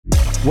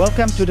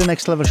Welcome to the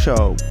Next Level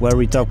Show, where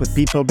we talk with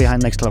people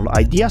behind next level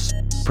ideas,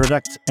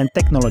 products, and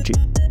technology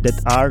that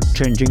are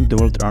changing the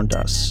world around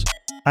us.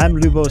 I'm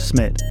Lubo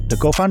Smith, the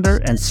co-founder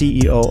and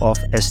CEO of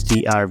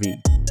STRV.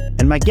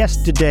 And my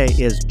guest today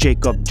is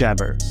Jacob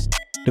Jabber,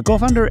 the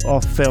co-founder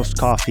of Philz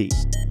Coffee,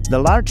 the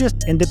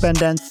largest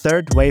independent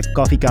third-wave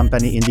coffee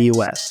company in the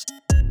US,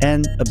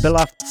 and a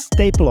beloved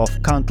staple of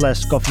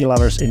countless coffee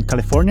lovers in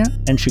California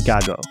and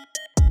Chicago.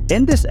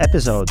 In this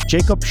episode,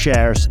 Jacob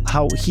shares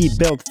how he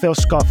built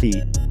Philz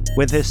Coffee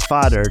with his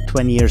father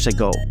 20 years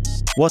ago,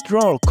 what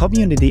role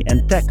community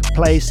and tech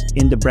plays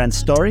in the brand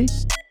story,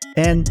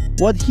 and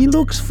what he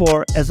looks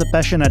for as a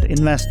passionate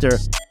investor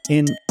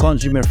in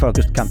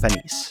consumer-focused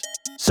companies.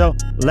 So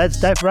let's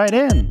dive right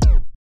in.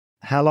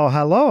 Hello.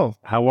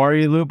 How are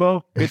you,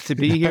 Lubo? Good to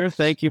be here.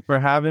 Thank you for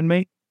having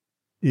me.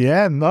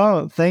 Yeah,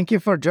 no, thank you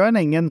for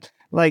joining. And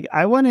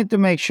I wanted to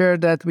make sure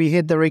that we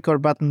hit the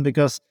record button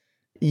because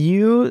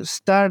you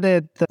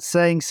started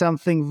saying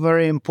something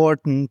very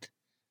important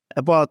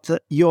about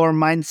your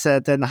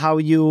mindset and how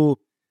you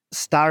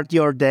start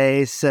your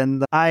days.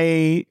 And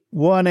I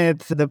wanted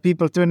the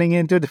people tuning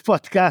into the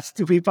podcast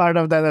to be part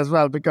of that as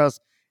well, because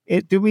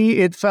to me,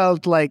 it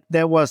felt like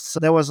there was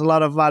a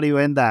lot of value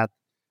in that.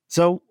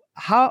 So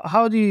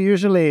how do you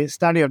usually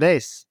start your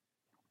days?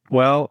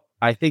 Well,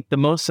 I think the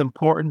most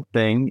important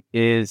thing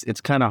is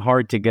it's kind of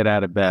hard to get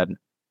out of bed.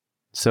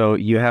 So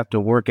you have to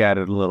work at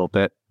it a little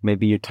bit.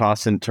 Maybe you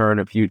toss and turn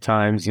a few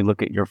times, you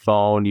look at your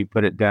phone, you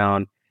put it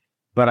down.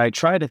 But I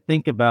try to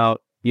think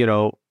about,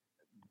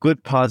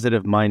 good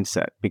positive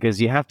mindset,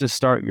 because you have to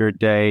start your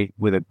day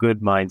with a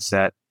good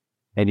mindset,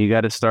 and you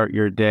got to start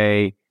your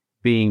day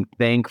being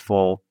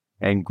thankful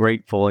and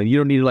grateful. And you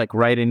don't need to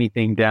write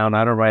anything down.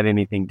 I don't write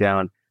anything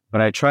down,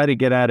 but I try to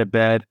get out of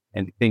bed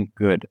and think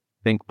good,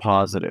 think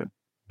positive,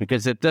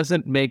 because it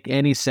doesn't make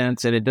any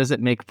sense and it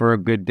doesn't make for a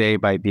good day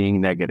by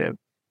being negative.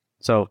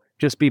 So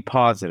just be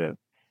positive.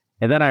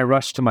 And then I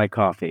rush to my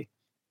coffee,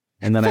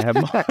 and then I have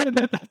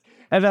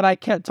and then I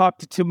can't talk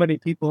to too many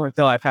people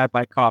until I've had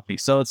my coffee.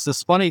 So it's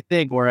this funny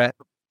thing where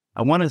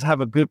I want to have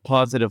a good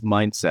positive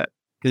mindset,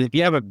 because if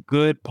you have a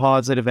good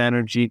positive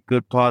energy,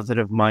 good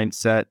positive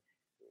mindset,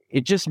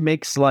 it just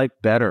makes life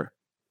better.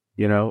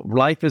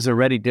 Life is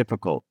already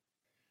difficult.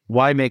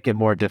 Why make it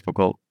more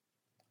difficult?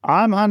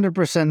 I'm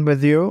 100%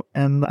 with you.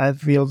 And I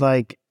feel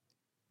like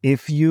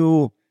if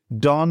you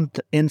don't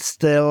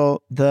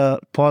instill the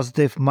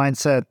positive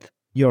mindset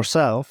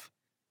yourself,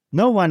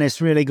 no one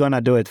is really going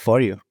to do it for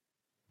you.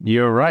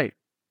 You're right.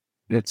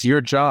 It's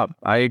your job.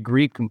 I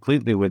agree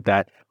completely with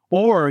that.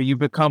 Or you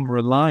become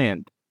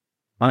reliant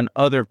on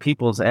other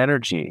people's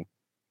energy,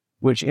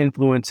 which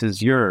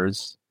influences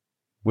yours,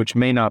 which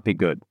may not be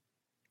good.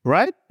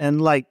 Right?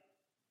 And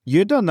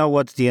you don't know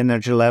what's the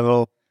energy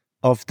level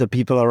of the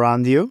people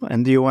around you.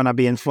 And do you want to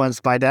be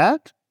influenced by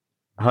that?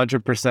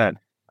 100%.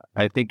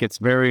 I think it's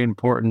very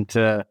important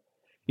to,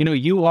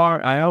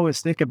 I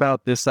always think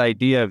about this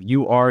idea of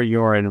you are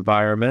your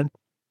environment.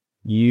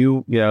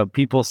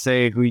 People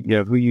say who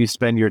you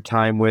spend your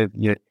time with.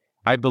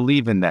 I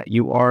believe in that.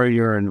 You are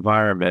your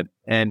environment.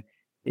 And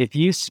if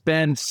you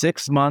spend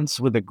 6 months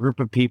with a group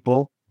of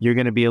people, you're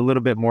going to be a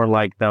little bit more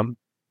like them.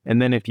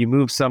 And then if you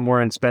move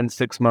somewhere and spend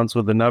 6 months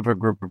with another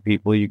group of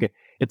people,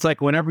 it's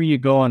like whenever you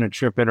go on a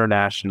trip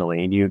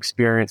internationally and you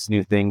experience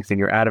new things and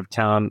you're out of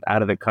town,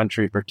 out of the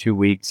country for 2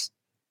 weeks,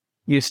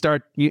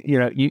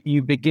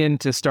 you begin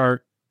to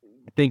start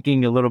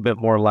thinking a little bit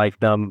more like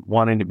them,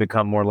 wanting to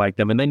become more like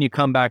them. And then you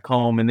come back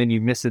home and then you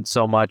miss it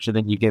so much, and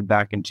then you get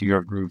back into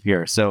your groove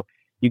here. So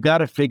you got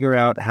to figure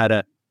out how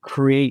to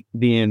create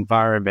the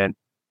environment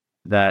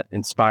that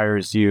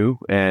inspires you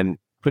and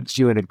puts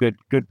you in a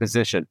good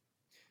position.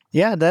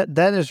 Yeah,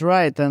 that is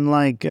right.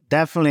 And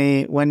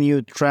definitely when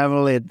you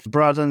travel, it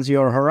broadens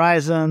your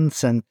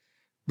horizons. And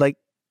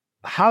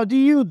how do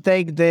you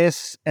take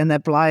this and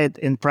apply it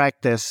in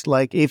practice?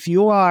 If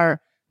you are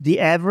the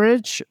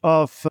average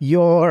of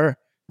your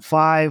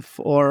 5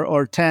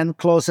 or 10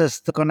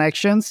 closest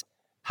connections,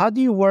 how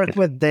do you work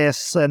with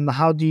this, and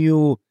how do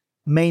you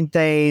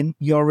maintain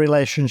your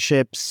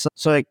relationships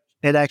so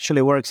it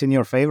actually works in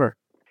your favor?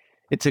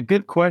 It's a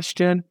good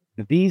question.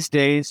 These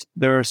days,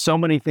 there are so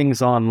many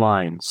things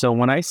online. So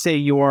when I say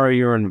you are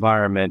your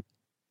environment,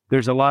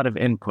 there's a lot of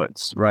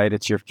inputs, right?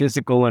 It's your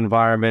physical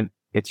environment.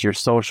 It's your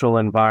social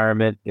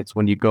environment. It's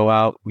when you go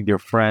out with your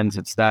friends.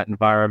 It's that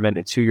environment.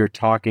 It's who you're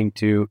talking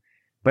to.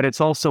 But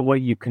it's also what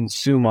you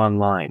consume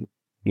online.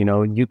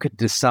 You could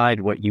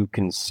decide what you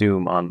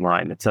consume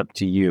online. It's up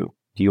to you.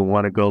 Do you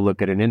want to go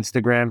look at an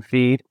Instagram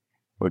feed,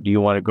 or do you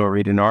want to go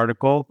read an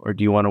article, or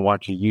do you want to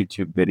watch a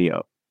YouTube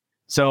video?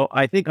 So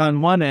I think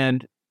on one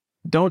end,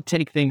 don't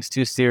take things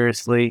too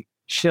seriously,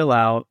 chill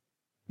out,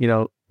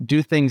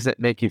 do things that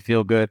make you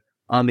feel good.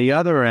 On the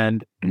other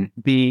end,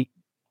 be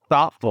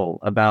thoughtful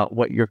about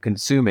what you're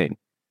consuming,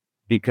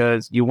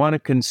 because you want to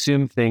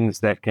consume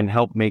things that can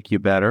help make you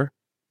better.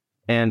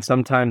 And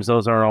sometimes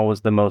those aren't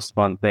always the most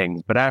fun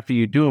things, but after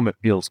you do them, it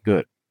feels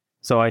good.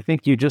 So I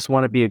think you just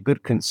want to be a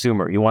good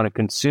consumer. You want to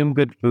consume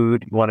good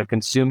food. You want to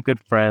consume good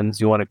friends.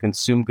 You want to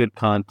consume good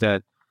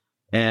content.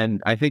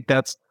 And I think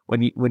that's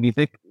when you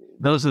think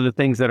those are the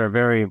things that are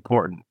very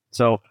important.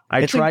 So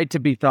I tried to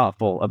be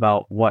thoughtful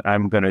about what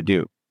I'm going to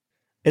do.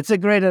 It's a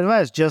great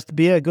advice. Just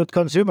be a good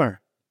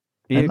consumer.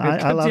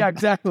 I love, yeah,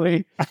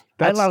 exactly.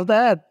 I love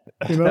that.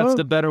 You know, that's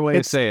the better way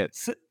to say it.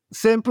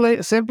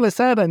 Simply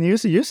said, and you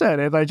said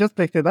it. I just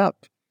picked it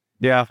up.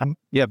 Yeah,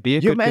 yeah. Be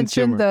a good consumer. You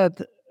mentioned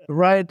that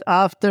right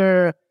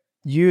after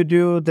you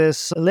do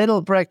this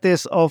little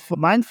practice of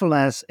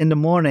mindfulness in the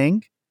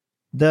morning,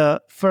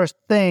 the first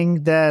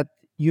thing that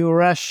you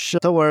rush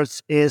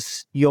towards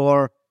is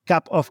your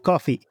cup of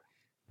coffee.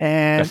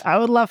 And I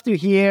would love to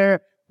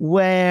hear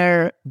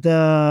what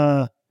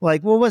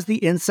was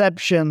the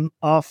inception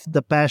of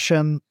the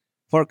passion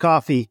for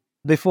coffee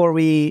before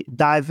we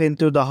dive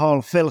into the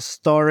whole Philz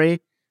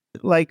story.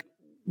 Like,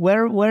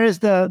 where is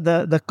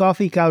the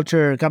coffee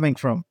culture coming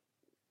from?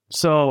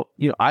 So,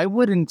 I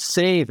wouldn't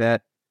say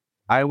that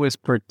I was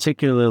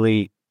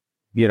particularly,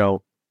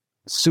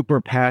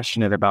 super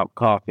passionate about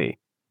coffee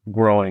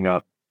growing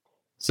up.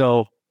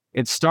 So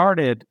it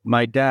started,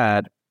 my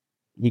dad,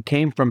 he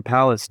came from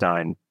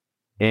Palestine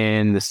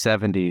in the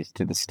 70s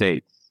to the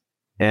States.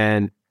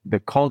 And the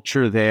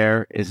culture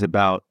there is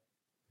about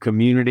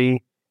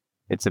community.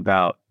 It's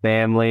about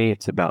family.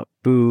 It's about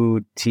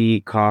food,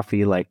 tea,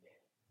 coffee. Like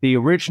the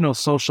original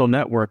social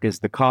network is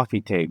the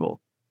coffee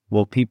table.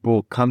 Well,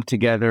 people come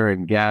together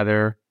and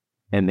gather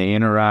and they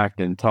interact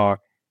and talk.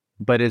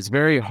 But it's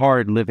very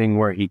hard living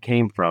where he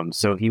came from.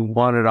 So he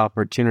wanted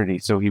opportunity.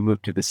 So he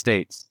moved to the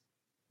States.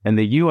 And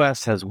the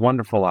U.S. has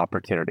wonderful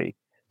opportunity.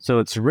 So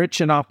it's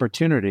rich in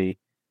opportunity,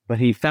 but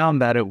he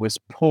found that it was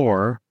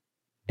poor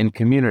in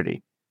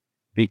community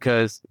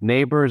because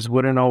neighbors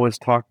wouldn't always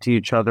talk to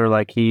each other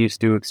like he used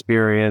to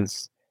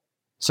experience.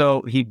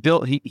 So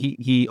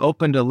he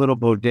opened a little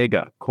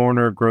bodega,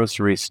 corner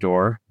grocery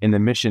store in the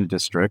Mission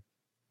District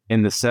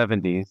in the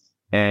 70s.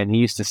 And he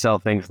used to sell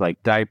things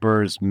like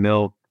diapers,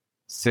 milk,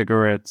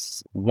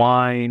 cigarettes,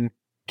 wine,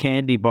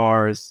 candy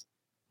bars.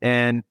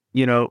 And,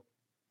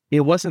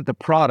 it wasn't the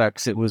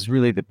products, it was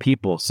really the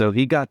people. So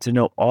he got to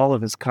know all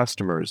of his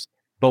customers.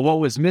 But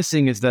what was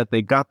missing is that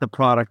they got the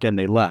product and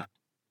they left.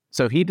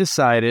 So he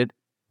decided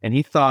and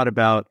he thought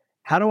about,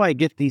 how do I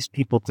get these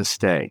people to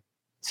stay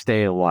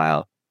a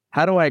while?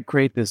 How do I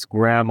create this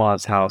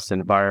grandma's house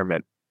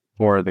environment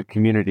for the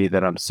community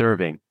that I'm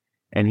serving?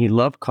 And he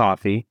loved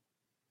coffee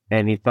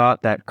and he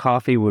thought that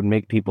coffee would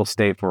make people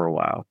stay for a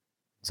while.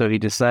 So he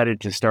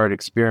decided to start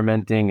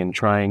experimenting and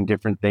trying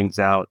different things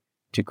out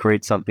to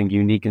create something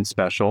unique and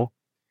special.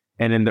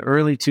 And in the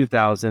early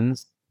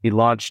 2000s, he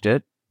launched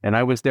it. And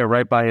I was there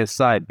right by his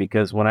side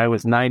because when I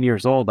was 9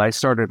 years old, I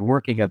started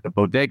working at the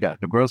bodega,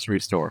 the grocery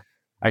store.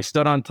 I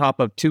stood on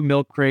top of 2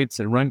 milk crates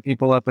and rang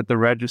people up at the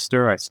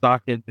register. I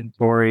stocked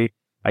inventory.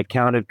 I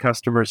counted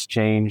customers'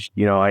 change.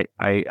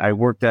 I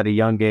worked at a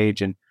young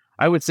age. And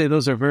I would say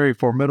those are very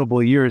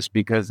formidable years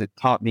because it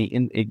taught me,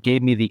 it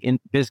gave me the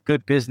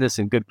good business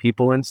and good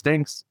people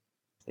instincts.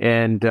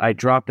 And I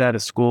dropped out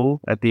of school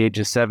at the age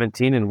of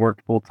 17 and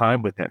worked full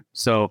time with him.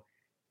 So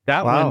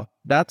that's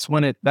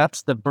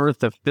the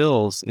birth of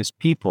Philz, is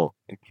people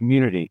and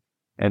community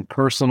and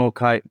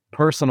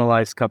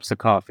personalized cups of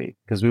coffee,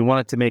 because we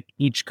wanted to make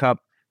each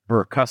cup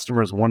for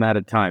customers one at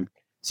a time.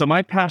 So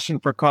my passion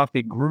for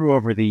coffee grew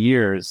over the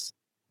years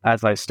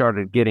as I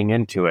started getting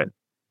into it.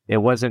 It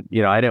wasn't,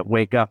 I didn't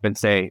wake up and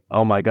say,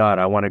 oh my God,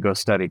 I want to go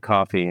study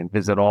coffee and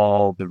visit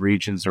all the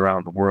regions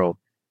around the world.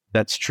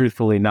 That's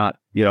truthfully not,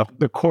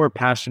 the core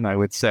passion, I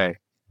would say,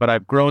 but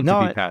I've grown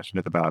to be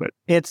passionate about it.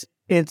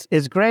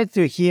 It's great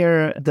to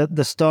hear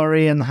the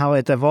story and how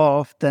it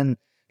evolved. And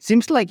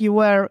seems like you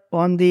were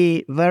on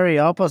the very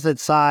opposite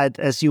side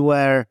as you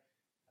were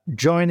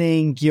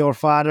joining your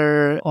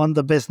father on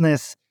the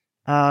business.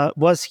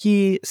 Was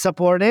he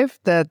supportive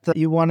that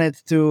you wanted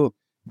to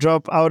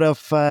drop out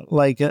of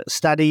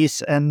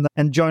studies and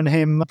join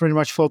him pretty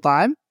much full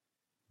time?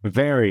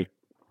 Very.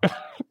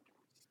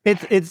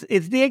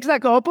 It's the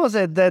exact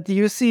opposite that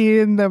you see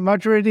in the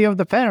majority of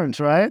the parents,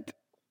 right?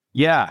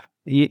 Yeah.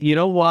 You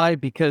know why?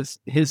 Because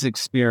his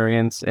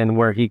experience and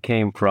where he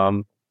came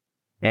from,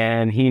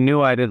 and he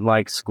knew I didn't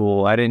like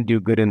school. I didn't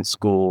do good in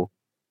school,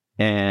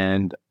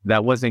 and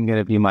that wasn't going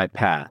to be my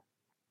path.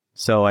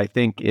 So I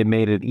think it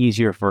made it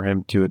easier for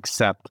him to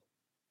accept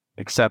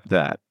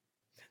that.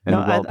 And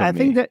I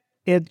think that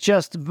it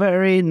just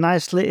very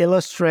nicely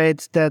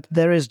illustrates that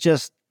there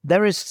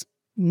is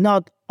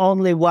not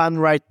only one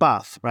right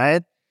path,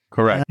 right?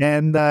 Correct.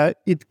 And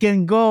it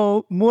can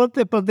go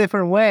multiple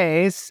different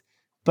ways,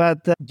 but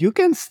you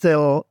can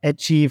still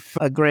achieve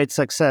a great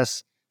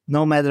success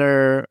no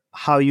matter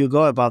how you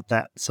go about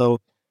that.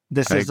 So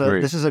this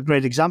is a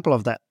great example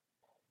of that.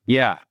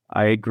 Yeah,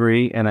 I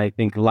agree. And I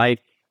think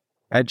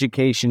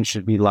education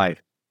should be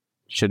life,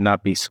 should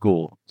not be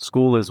school.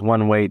 School is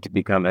one way to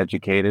become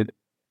educated.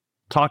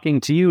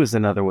 Talking to you is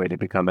another way to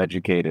become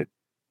educated.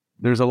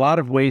 There's a lot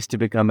of ways to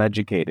become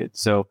educated.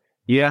 So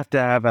you have to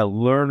have a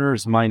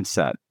learner's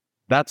mindset.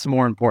 That's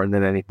more important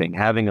than anything,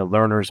 having a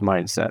learner's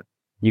mindset.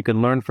 You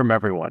can learn from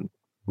everyone.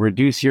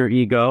 Reduce your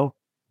ego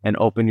and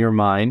open your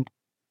mind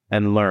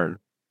and learn.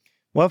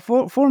 Well,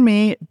 for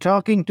me,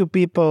 talking to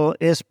people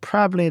is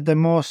probably the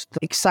most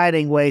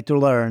exciting way to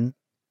learn.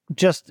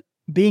 Just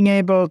being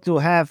able to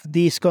have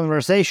these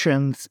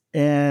conversations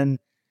and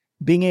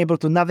being able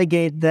to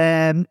navigate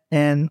them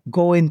and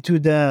go into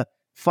the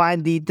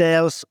fine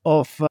details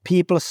of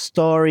people's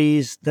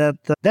stories,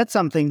 that's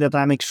something that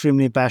I'm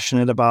extremely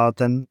passionate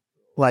about. And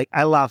like,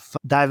 I love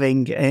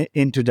diving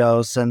into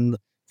those. And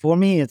for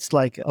me, it's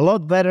like a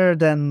lot better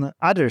than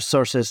other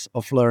sources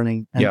of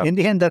learning. And Yeah. in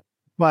the end, that's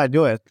why I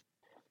do it.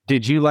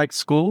 Did you like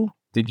school?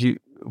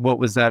 What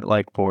was that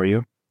like for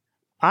you?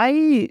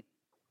 I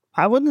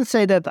wouldn't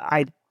say that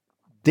I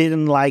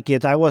didn't like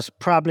it. I was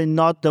probably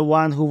not the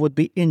one who would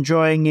be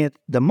enjoying it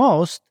the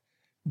most,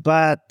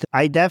 but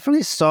I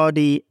definitely saw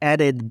the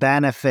added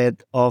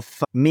benefit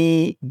of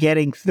me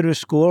getting through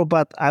school.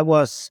 But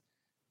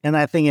and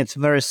I think it's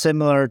very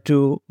similar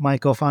to my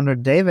co-founder,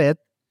 David.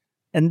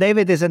 And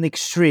David is an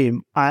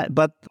extreme,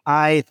 but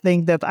I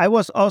think that I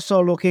was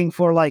also looking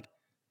for like,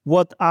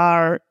 what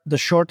are the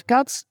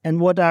shortcuts and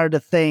what are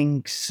the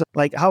things,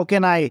 like, how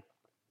can I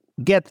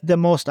get the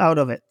most out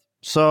of it?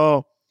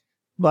 So,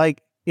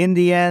 like, in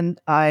the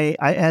end, I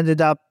ended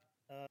up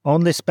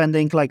only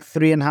spending like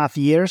 3.5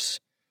 years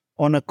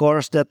on a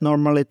course that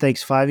normally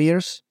takes 5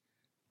 years,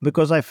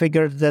 because I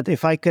figured that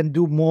if I can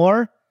do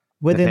more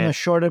within a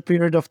shorter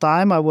period of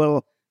time, I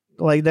will,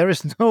 like, there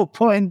is no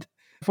point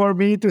for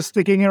me to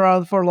sticking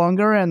around for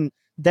longer. And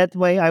that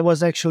way I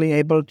was actually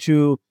able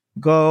to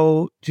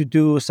go to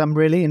do some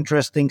really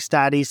interesting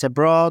studies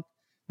abroad,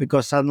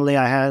 because suddenly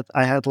I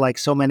had like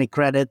so many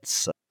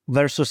credits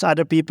versus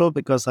other people,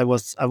 because I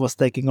was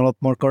taking a lot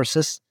more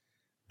courses.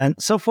 And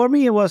so for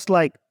me, it was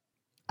like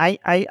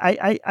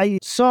I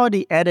saw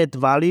the added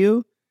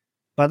value,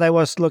 but I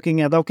was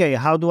looking at, okay,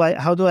 how do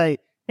I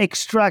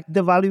extract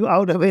the value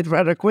out of it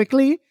rather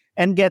quickly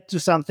and get to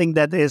something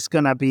that is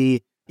gonna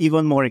be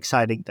even more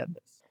exciting than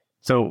this.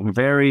 So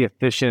very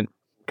efficient,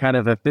 kind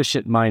of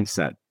efficient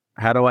mindset.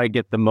 How do I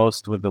get the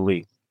most with the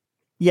least?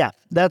 Yeah,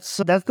 that's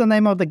the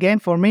name of the game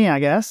for me, I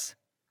guess.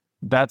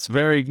 That's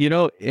very,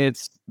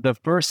 it's the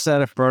first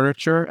set of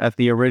furniture at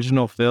the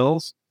original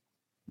Philz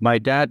my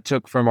dad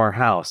took from our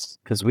house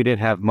because we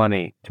didn't have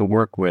money to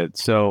work with.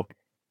 So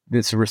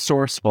this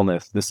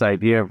resourcefulness, this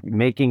idea of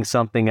making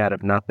something out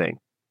of nothing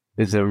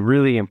is a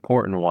really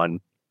important one,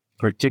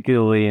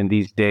 particularly in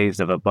these days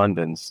of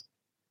abundance.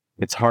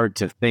 It's hard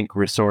to think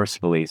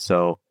resourcefully.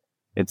 So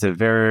I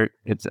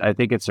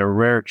think it's a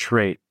rare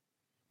trait.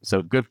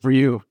 So good for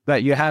you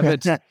that you have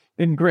it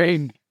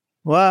ingrained.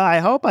 Well, I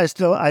hope I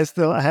still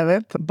have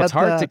it. But it's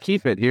hard to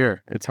keep it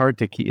here. It's hard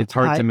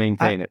to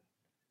maintain it.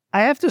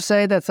 I have to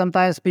say that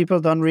sometimes people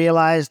don't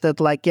realize that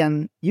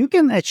you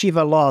can achieve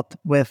a lot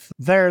with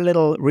very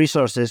little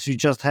resources. You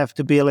just have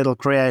to be a little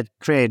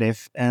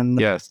creative. And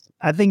yes,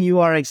 I think you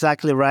are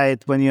exactly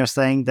right when you're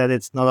saying that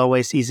it's not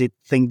always easy to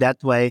think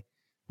that way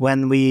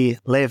when we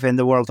live in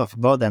the world of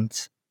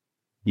abundance.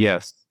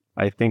 Yes,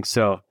 I think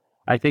so.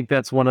 I think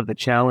that's one of the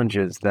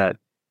challenges that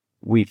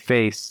we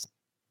face,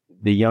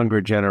 the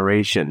younger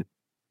generation.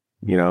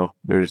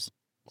 There's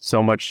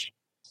so much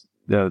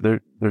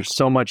there's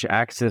so much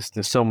access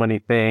to so many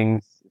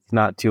things. It's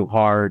not too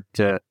hard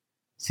to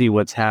see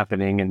what's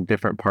happening in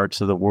different parts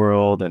of the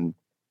world, and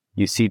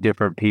you see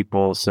different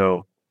people.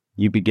 So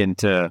you begin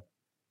to,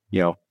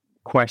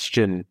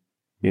 question,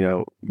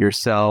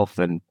 yourself,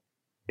 and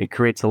it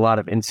creates a lot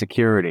of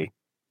insecurity.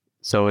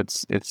 So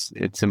it's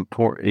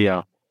important.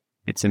 Yeah,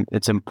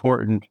 it's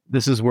important.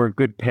 This is where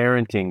good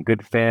parenting,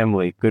 good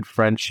family, good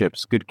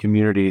friendships, good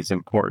community is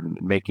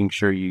important. Making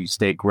sure you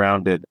stay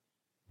grounded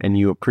and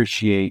you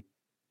appreciate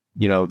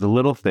the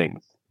little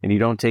things, and you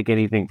don't take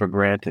anything for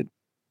granted.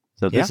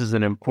 So this is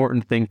an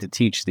important thing to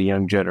teach the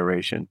young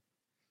generation.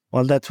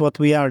 Well, that's what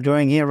we are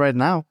doing here right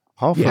now,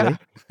 hopefully.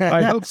 Yeah,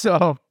 I hope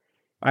so.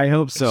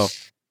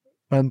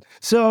 And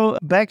so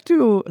back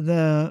to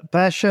the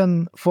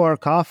passion for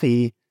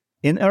coffee.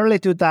 In early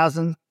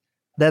 2000,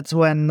 that's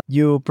when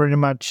you pretty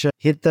much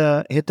hit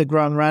the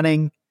ground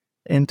running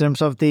in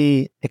terms of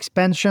the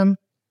expansion.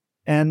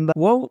 And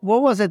what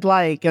was it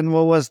like, and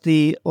what was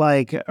the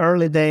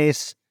early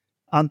days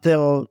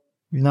until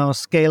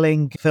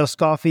scaling Philz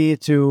Coffee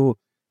to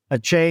a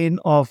chain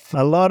of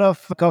a lot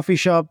of coffee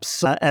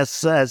shops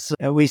as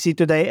we see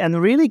today,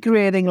 and really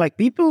creating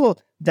people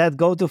that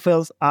go to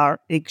Philz are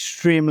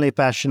extremely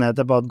passionate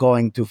about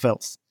going to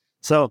Philz.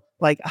 So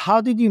how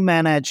did you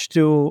manage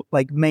to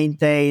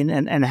maintain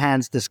and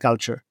enhance this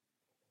culture?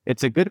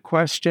 It's a good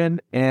question,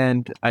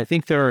 and I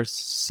think there are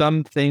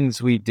some things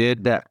we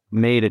did that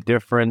made a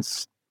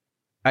difference.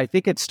 I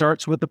think it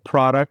starts with the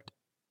product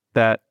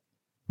that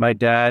my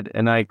dad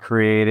and I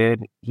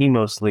created. He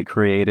mostly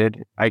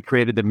created. I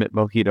created the Mint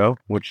Mojito,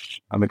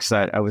 which I'm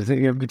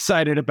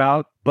excited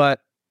about, but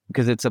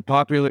because it's a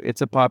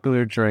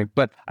popular drink.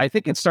 But I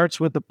think it starts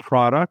with the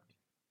product,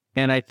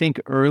 and I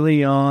think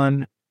early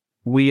on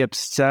we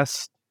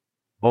obsessed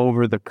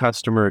over the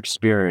customer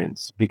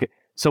experience.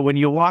 So when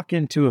you walk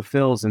into a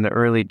Philz in the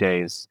early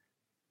days,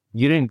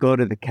 you didn't go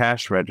to the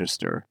cash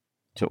register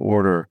to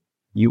order.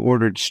 You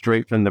ordered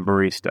straight from the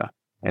barista.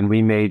 and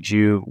we made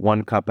you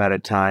one cup at a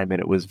time, and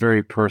it was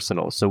very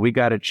personal. So we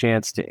got a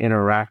chance to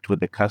interact with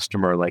the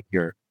customer like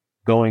you're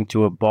going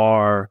to a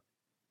bar,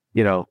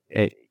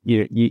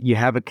 you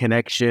have a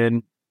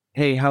connection.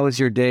 Hey, how is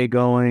your day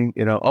going?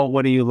 Oh,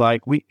 what do you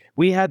like?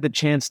 We had the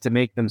chance to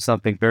make them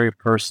something very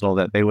personal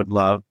that they would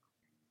love.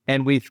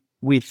 And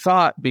we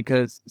thought,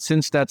 because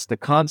since that's the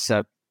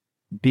concept,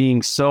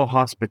 being so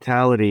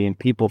hospitality and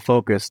people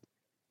focused,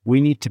 we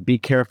need to be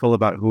careful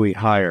about who we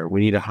hire.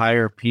 We need to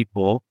hire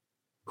people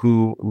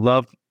who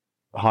love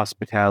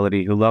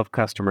hospitality, who love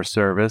customer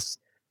service.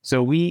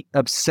 So we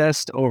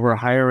obsessed over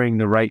hiring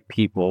the right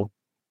people.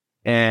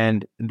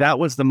 And that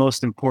was the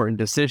most important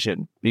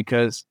decision,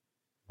 because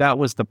that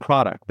was the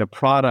product. The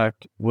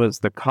product was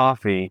the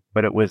coffee,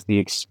 but it was the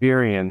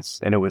experience,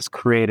 and it was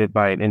created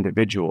by an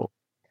individual.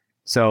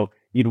 So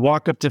you'd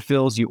walk up to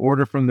Philz, you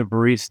order from the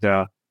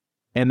barista,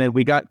 and then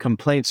we got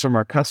complaints from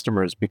our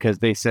customers because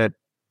they said,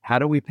 how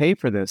do we pay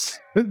for this?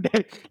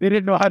 They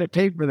didn't know how to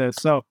pay for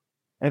this.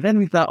 And then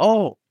we thought,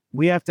 oh,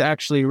 we have to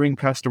actually ring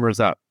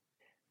customers up.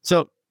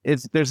 So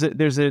there's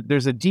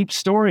a deep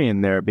story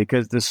in there,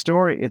 because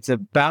it's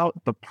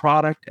about the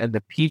product and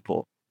the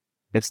people.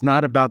 It's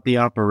not about the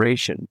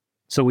operation.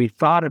 So we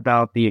thought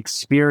about the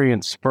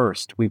experience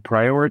first. We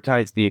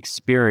prioritized the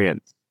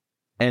experience,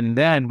 and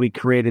then we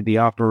created the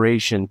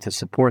operation to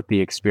support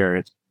the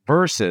experience,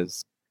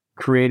 versus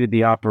created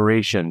the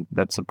operation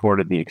that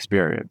supported the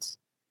experience.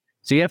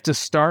 So you have to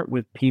start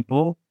with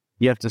people,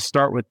 you have to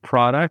start with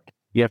product,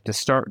 you have to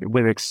start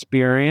with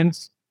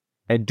experience,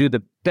 and do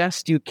the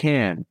best you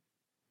can,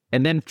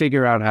 and then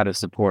figure out how to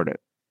support it.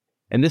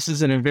 And this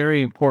is a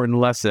very important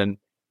lesson.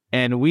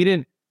 And we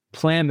didn't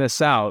plan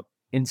this out.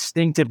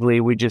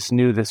 Instinctively, we just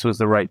knew this was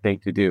the right thing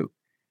to do.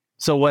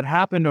 So what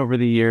happened over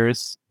the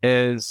years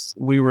is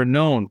we were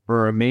known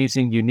for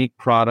amazing, unique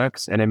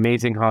products and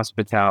amazing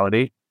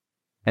hospitality.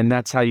 And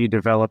that's how you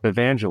develop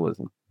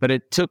evangelism. But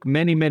it took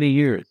many, many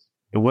years.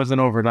 It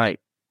wasn't overnight.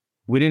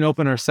 We didn't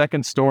open our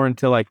second store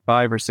until like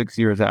 5 or 6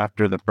 years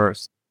after the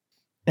first.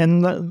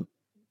 And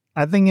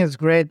I think it's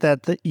great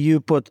that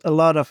you put a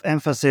lot of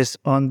emphasis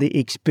on the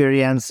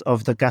experience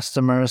of the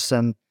customers,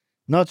 and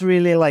not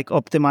really like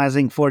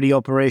optimizing for the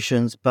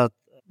operations, but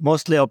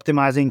mostly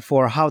optimizing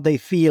for how they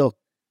feel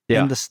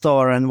in the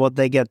store and what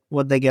they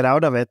get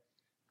out of it.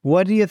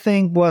 What do you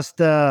think was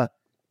the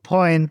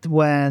point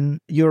when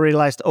you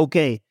realized,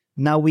 okay,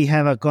 now we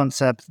have a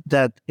concept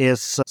that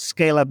is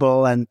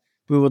scalable and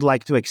we would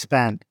like to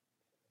expand?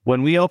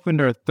 When we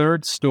opened our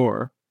third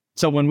store,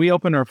 so when we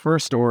opened our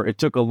first store, it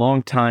took a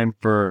long time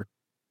for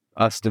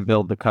us to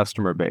build the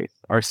customer base.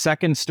 Our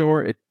second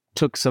store, it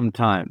took some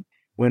time.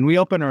 When we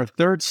opened our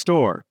third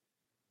store,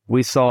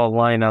 we saw a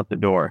line out the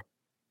door,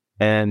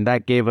 and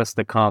that gave us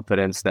the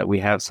confidence that we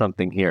have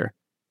something here.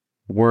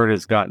 Word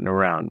has gotten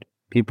around.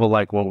 People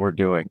like what we're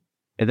doing.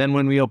 And then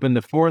when we opened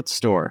the fourth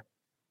store,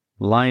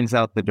 lines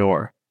out the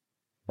door.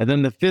 And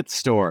then the fifth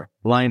store,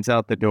 lines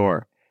out the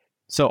door.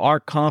 So our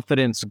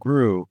confidence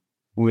grew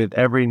with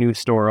every new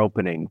store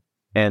opening.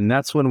 And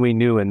that's when we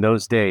knew, in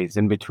those days,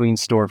 in between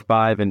store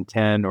 5 and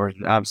 10,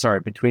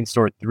 between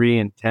store 3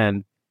 and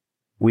 10,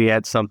 we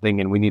had something,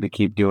 and we need to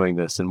keep doing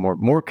this. And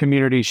more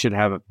communities should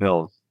have a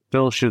Philz.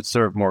 Philz should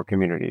serve more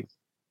communities.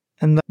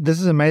 And this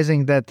is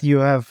amazing that you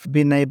have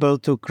been able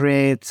to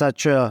create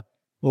such a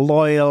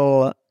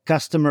loyal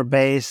customer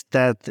base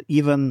that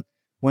even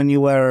when you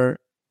were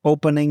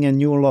opening a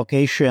new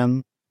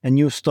location, a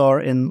new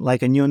store in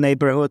like a new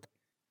neighborhood,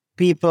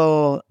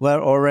 people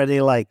were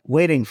already like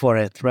waiting for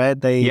it, right?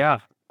 They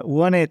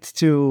wanted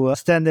to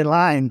stand in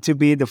line to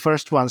be the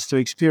first ones to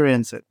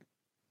experience it.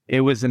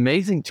 It was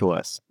amazing to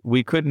us.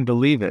 We couldn't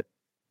believe it.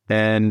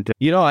 And,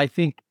 I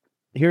think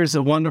here's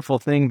a wonderful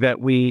thing that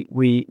we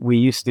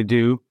used to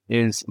do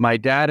is my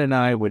dad and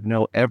I would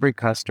know every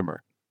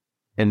customer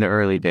in the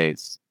early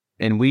days,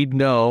 and we'd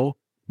know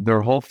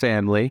their whole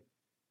family,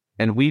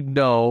 and we'd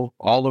know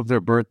all of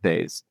their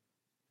birthdays.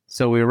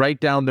 So we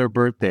write down their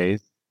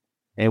birthdays,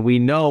 and we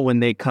know when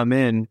they come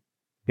in,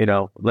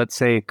 let's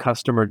say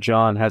customer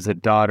John has a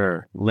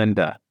daughter,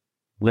 Linda.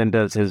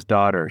 Linda's his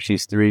daughter.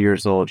 She's 3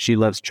 years old. She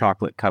loves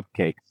chocolate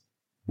cupcakes.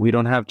 We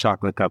don't have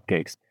chocolate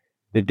cupcakes.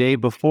 The day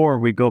before,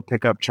 we go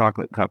pick up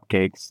chocolate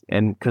cupcakes,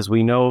 and because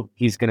we know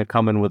he's going to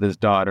come in with his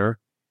daughter,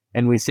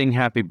 and we sing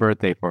happy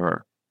birthday for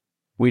her.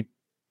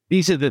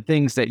 These are the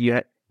things that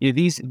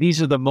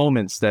these are the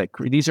moments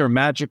these are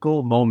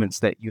magical moments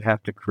that you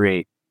have to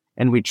create.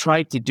 And we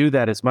try to do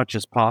that as much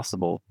as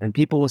possible. And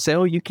people will say,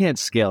 oh, you can't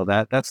scale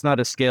that. That's not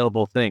a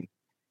scalable thing.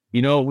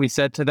 You know what we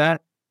said to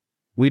that?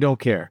 We don't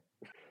care.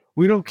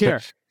 We don't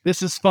care.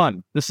 This is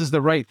fun. This is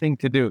the right thing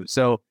to do.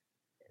 So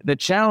the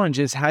challenge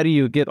is, how do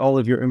you get all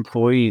of your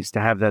employees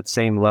to have that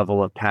same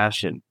level of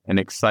passion and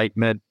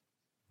excitement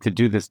to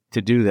do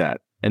that?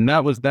 And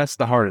that's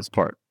the hardest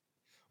part.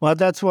 Well,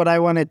 that's what I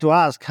wanted to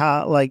ask.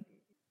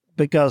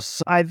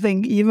 Because I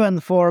think even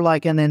for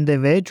like an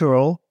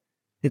individual,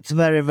 it's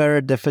very,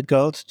 very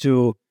difficult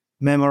to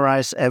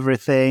memorize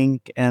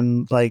everything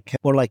and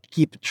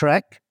keep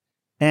track.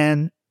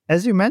 And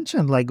as you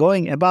mentioned, like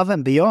going above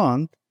and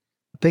beyond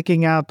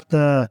picking up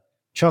the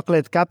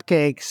chocolate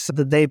cupcakes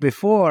the day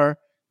before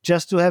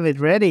just to have it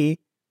ready,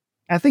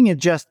 I think it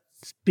just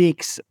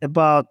speaks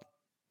about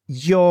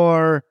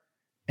your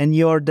and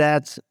your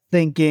dad's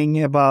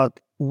thinking about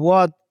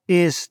what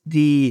is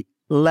the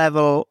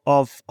level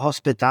of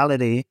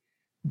hospitality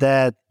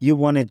that you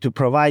wanted to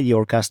provide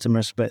your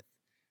customers with.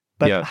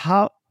 But Yeah.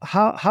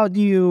 how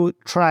do you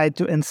try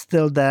to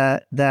instill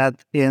that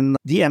in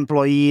the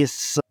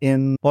employees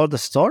in all the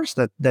stores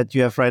that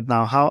you have right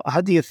now?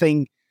 How do you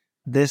think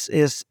this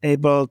is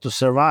able to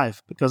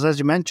survive? Because as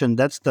you mentioned,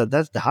 that's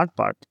the hard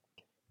part.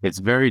 It's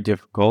very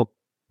difficult.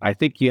 I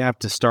think you have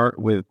to start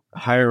with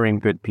hiring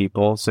good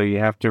people. So you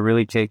have to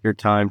really take your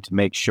time to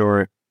make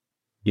sure,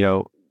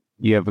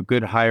 you have a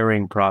good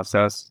hiring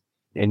process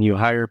and you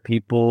hire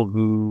people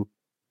who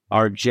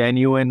are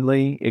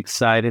genuinely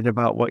excited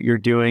about what you're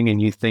doing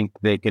and you think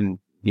they can,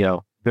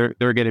 they're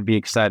going to be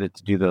excited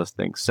to do those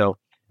things. So,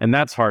 and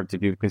that's hard to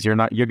do because you're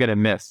going to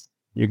miss,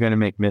 you're going to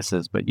make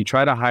misses, but you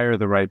try to hire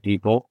the right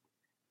people.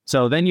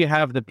 So then you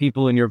have the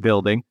people in your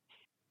building.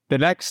 The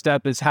next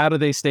step is how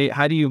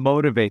do you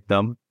motivate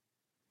them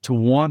to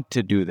want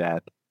to do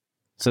that?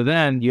 So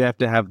then you have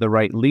to have the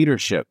right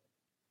leadership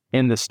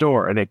in the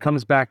store. And it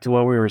comes back to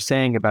what we were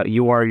saying about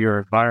you are your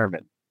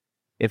environment.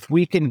 If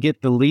we can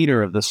get the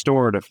leader of the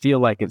store to feel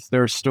like it's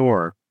their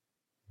store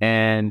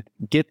and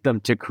get them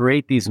to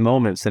create these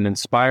moments and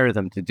inspire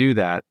them to do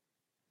that,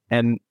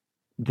 and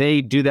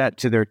they do that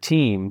to their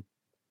team,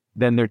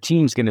 then their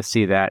team's going to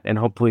see that and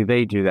hopefully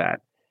they do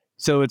that.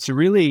 So it's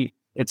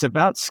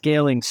about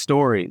scaling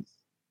stories.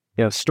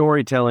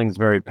 Storytelling is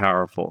very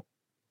powerful.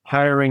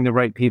 Hiring the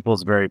right people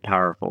is very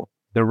powerful.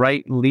 The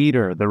right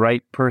leader, the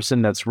right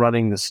person that's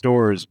running the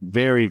store is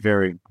very,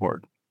 very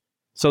important.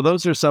 So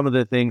those are some of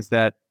the things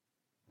that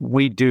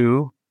we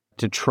do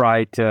to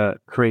try to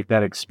create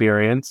that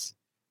experience,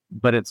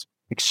 but it's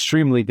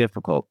extremely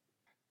difficult.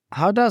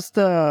 How does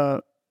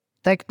the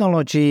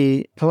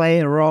technology play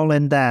a role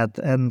in that?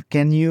 And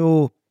can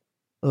you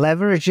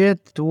leverage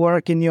it to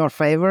work in your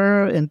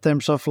favor in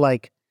terms of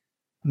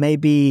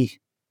maybe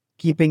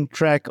keeping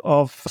track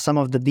of some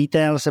of the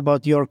details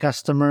about your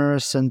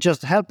customers and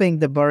just helping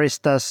the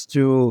baristas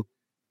to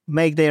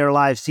make their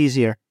lives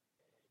easier?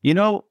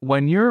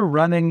 When you're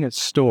running a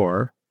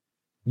store,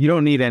 you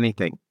don't need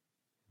anything.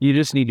 You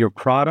just need your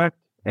product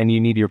and you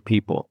need your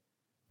people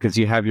because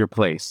you have your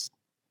place.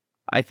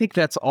 I think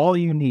that's all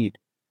you need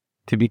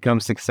to become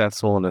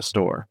successful in a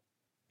store.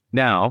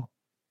 Now,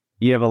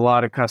 you have a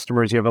lot of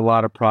customers, you have a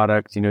lot of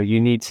products,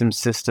 you need some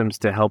systems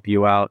to help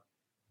you out.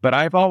 But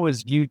I've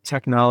always viewed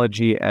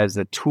technology as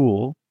a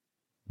tool,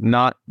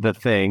 not the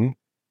thing.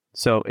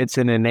 So it's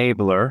an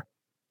enabler.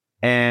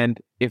 And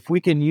if we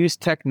can use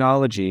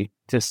technology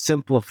to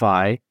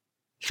simplify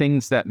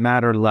things that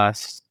matter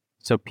less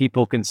so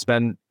people can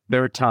spend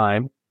their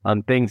time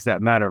on things that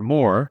matter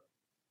more,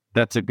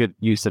 that's a good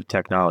use of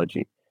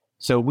technology.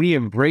 So we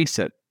embrace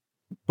it,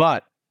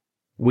 but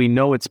we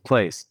know its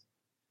place.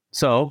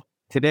 So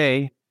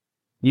today,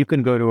 you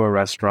can go to a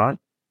restaurant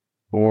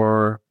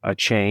or a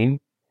chain,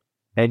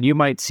 and you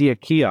might see a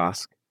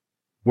kiosk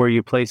where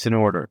you place an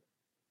order.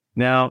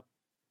 Now,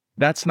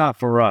 that's not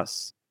for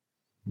us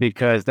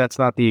because that's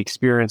not the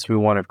experience we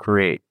want to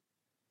create.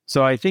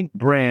 So I think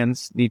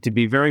brands need to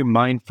be very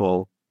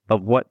mindful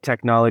of what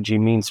technology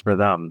means for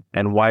them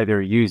and why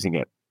they're using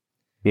it.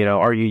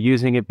 Are you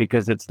using it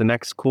because it's the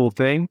next cool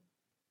thing?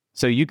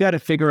 So you got to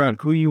figure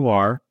out who you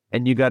are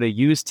and you got to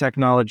use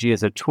technology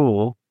as a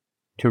tool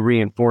to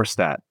reinforce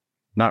that,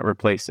 not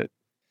replace it.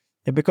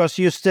 Because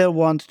you still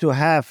want to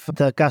have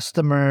the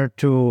customer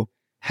to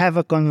have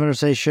a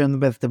conversation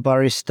with the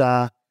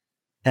barista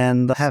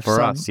and have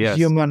yes.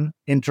 Human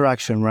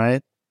interaction,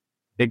 right?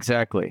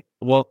 Exactly.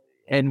 Well,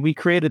 and we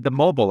created the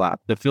mobile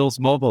app, the Philz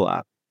mobile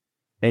app.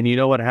 And you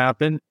know what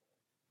happened?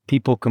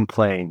 People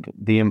complained.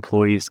 The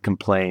employees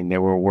complained. They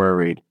were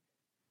worried.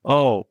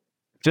 Oh,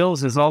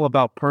 Philz is all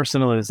about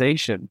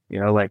personalization,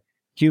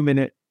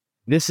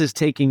 this is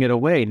taking it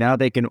away. Now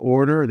they can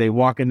order, they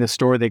walk in the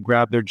store, they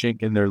grab their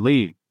drink and they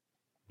leave.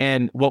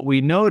 And what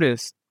we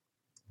noticed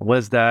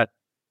was that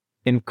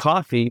in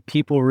coffee,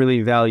 people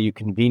really value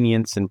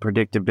convenience and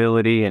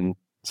predictability, and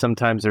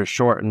sometimes they're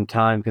short in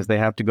time because they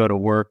have to go to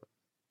work.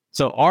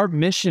 So our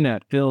mission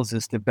at Philz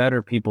is to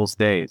better people's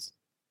days.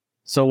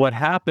 So what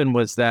happened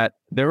was that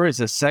there is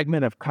a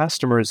segment of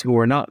customers who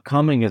were not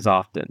coming as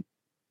often,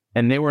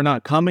 and they were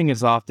not coming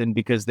as often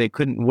because they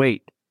couldn't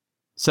wait.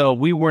 So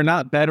we were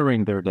not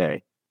bettering their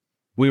day.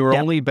 We were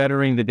only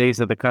bettering the days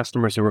of the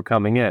customers who were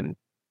coming in.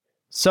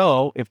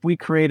 So if we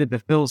created the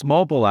Philz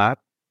mobile app,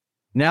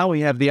 now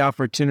we have the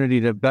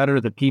opportunity to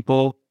better the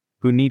people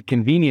who need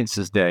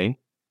conveniences day.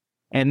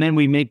 And then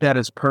we make that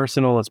as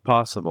personal as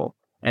possible.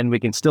 And we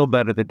can still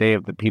better the day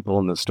of the people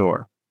in the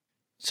store.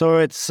 So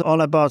it's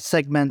all about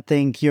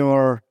segmenting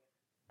your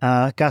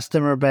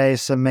customer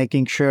base and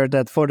making sure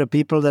that for the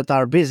people that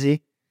are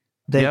busy,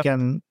 they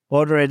can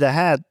order it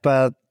ahead,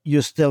 but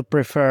you still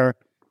prefer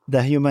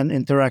the human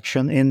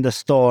interaction in the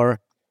store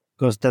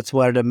because that's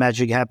where the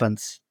magic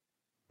happens.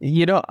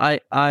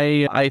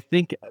 I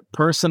think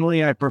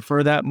personally I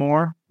prefer that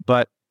more,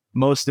 but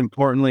most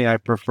importantly, I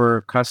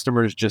prefer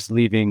customers just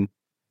leaving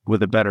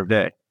with a better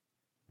day.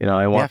 I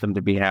Yeah. want them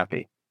to be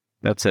happy.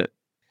 That's it.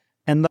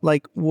 And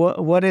like,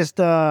 what is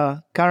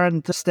the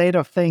current state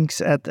of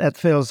things at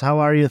Philz? How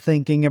are you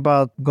thinking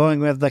about going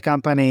with the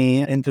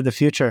company into the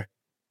future?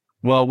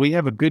 Well, we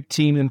have a good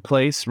team in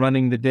place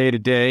running the day to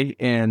day,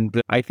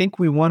 and I think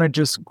we want to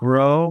just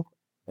grow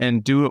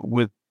and do it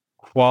with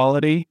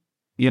quality,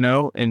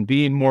 and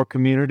be in more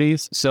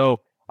communities.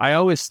 So I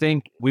always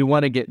think we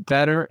want to get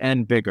better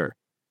and bigger.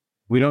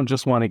 We don't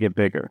just want to get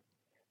bigger.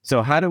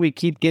 So how do we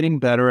keep getting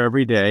better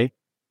every day?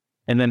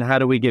 And then how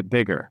do we get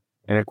bigger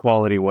in a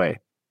quality way?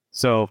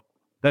 So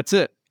that's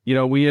it.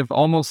 We have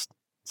almost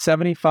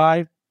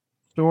 75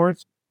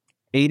 stores,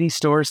 80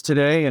 stores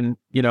today. And,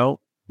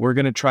 we're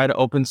going to try to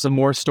open some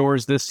more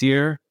stores this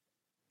year,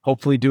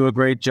 hopefully do a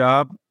great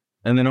job,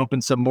 and then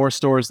open some more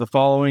stores the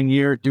following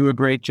year, do a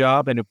great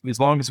job. And as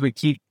long as we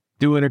keep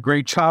doing a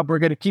great job, we're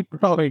going to keep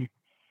growing.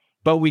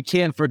 But we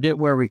can't forget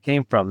where we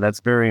came from. That's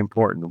very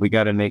important. We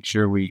got to make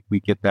sure we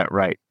get that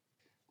right.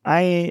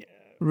 I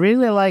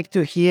really like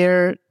to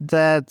hear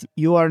that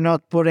you are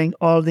not putting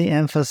all the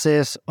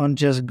emphasis on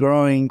just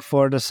growing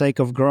for the sake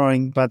of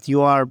growing, but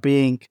you are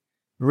being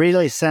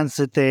really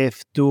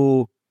sensitive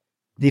to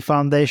the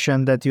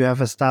foundation that you have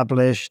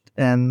established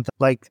and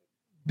like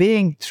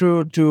being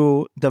true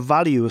to the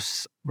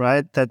values,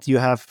 right, that you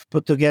have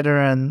put together.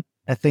 And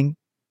I think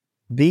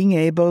being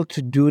able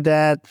to do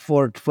that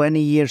for 20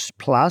 years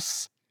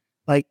plus,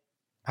 like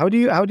how do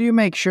you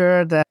make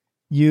sure that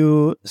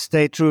you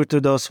stay true to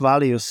those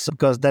values?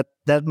 Because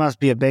that must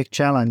be a big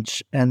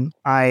challenge. And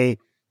I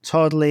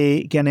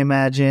totally can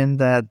imagine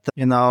that,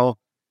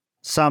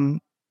 some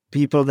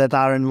people that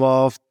are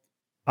involved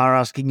are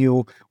asking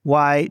you,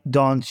 why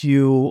don't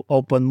you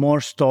open more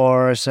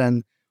stores?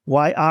 And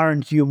why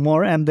aren't you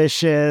more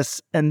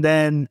ambitious? And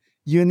then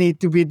you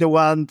need to be the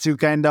one to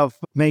kind of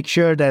make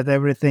sure that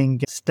everything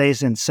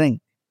stays in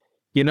sync.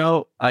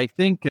 I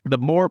think the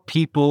more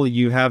people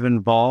you have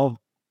involved,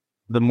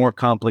 the more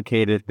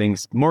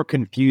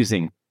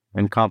confusing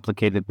and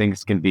complicated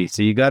things can be.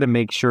 So you got to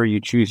make sure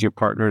you choose your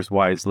partners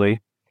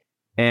wisely,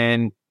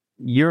 and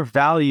your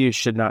values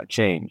should not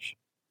change.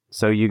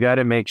 So you got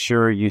to make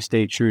sure you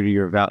stay true to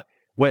your value.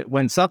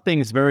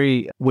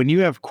 When you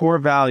have core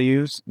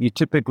values, you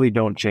typically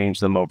don't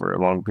change them over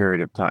a long period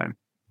of time.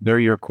 They're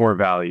your core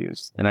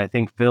values. And I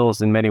think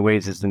Philz in many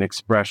ways is an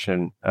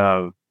expression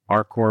of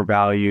our core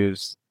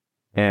values.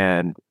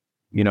 And,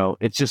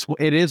 it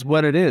is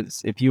what it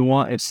is.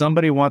 If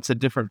somebody wants a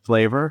different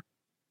flavor,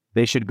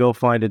 they should go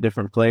find a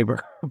different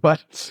flavor.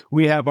 But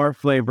we have our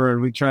flavor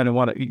and we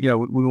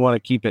we want to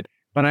keep it.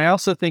 But I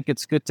also think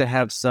it's good to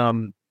have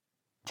some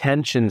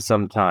tension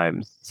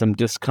sometimes, some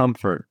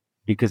discomfort,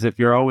 because if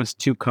you're always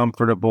too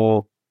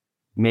comfortable,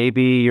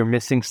 maybe you're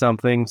missing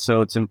something.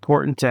 So it's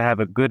important to have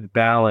a good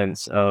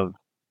balance of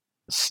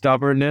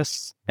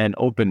stubbornness and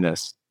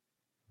openness.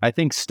 I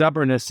think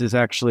stubbornness is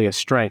actually a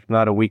strength,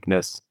 not a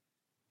weakness.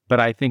 But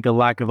I think a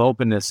lack of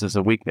openness is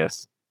a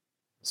weakness.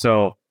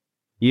 So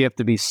you have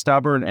to be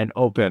stubborn and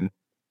open.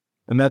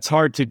 And that's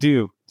hard to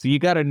do. So you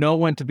got to know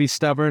when to be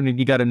stubborn and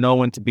you got to know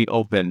when to be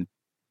open.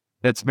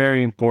 That's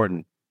very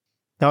important.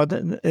 Now,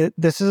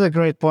 this is a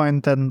great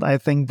point, and I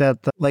think that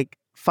like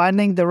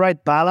finding the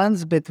right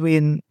balance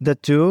between the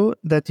two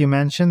that you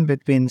mentioned,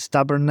 between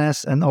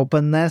stubbornness and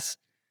openness,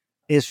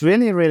 is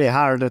really, really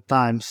hard at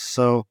times.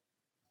 So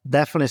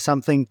definitely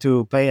something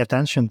to pay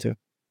attention to.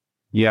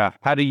 Yeah.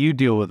 How do you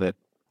deal with it?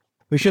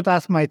 We should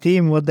ask my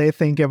team what they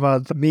think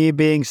about me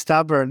being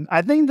stubborn.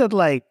 I think that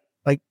like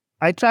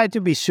I try to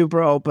be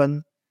super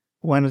open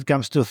when it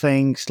comes to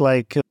things,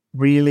 like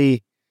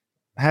really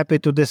happy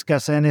to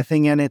discuss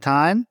anything,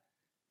 anytime.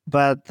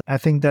 But I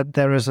think that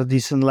there is a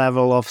decent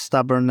level of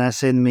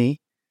stubbornness in me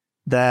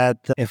that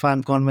if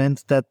I'm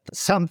convinced that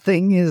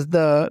something is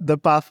the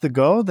path to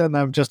go, then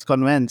I'm just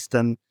convinced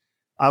and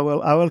I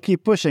will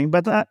keep pushing.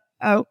 But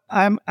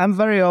I'm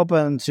very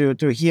open to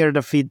hear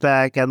the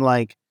feedback, and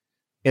like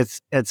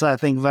it's I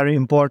think very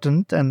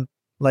important, and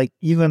like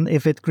even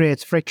if it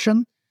creates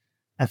friction,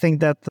 I think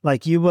that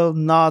like you will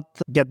not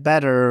get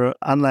better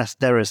unless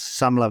there is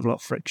some level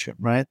of friction,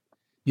 right?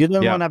 You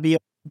don't want to be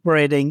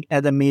operating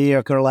at a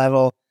mediocre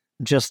level,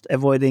 just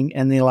avoiding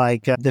any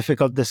like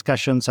difficult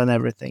discussions and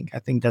everything. I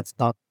think that's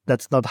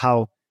not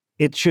how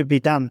it should be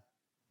done.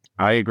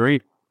 I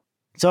agree.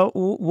 So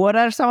what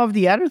are some of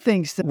the other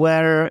things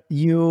where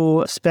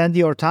you spend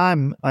your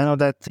time? I know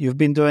that you've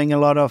been doing a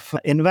lot of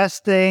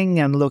investing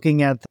and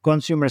looking at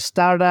consumer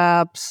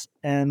startups.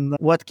 And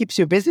what keeps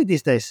you busy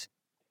these days?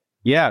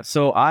 Yeah,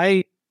 so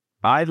I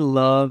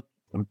love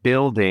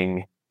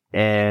building,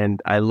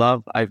 and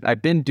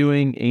I've been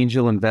doing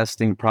angel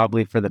investing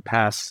probably for the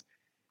past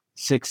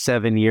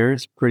 6-7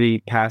 years, pretty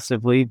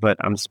passively, but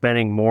I'm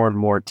spending more and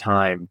more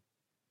time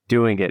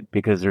doing it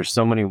because there's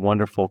so many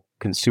wonderful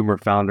consumer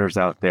founders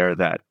out there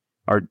that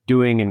are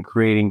doing and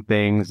creating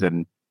things,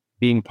 and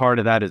being part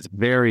of that is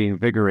very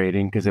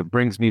invigorating because it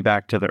brings me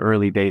back to the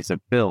early days of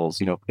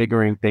Philz,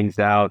 figuring things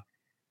out,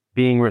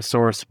 being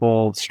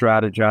resourceful,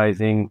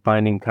 strategizing,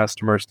 finding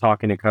customers,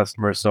 talking to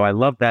customers. So I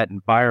love that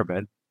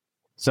environment.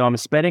 So I'm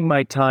spending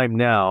my time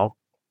now.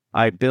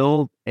 I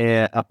build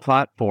a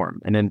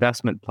platform, an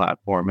investment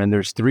platform, and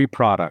there's 3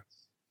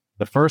 products.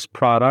 The first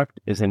product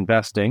is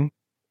investing.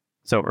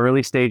 So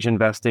early stage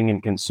investing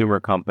in consumer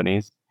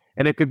companies.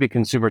 And it could be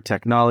consumer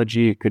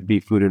technology, it could be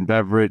food and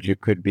beverage,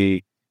 it could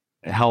be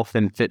health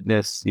and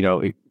fitness,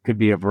 it could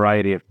be a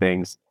variety of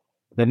things.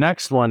 The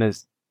next one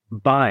is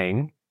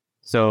buying.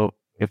 So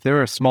if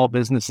there are small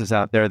businesses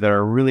out there that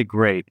are really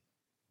great,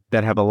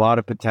 that have a lot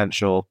of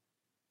potential,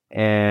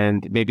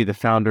 and maybe the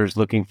founder is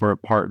looking for a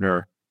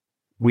partner,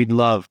 we'd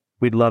love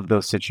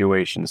those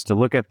situations to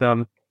look at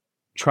them,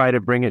 try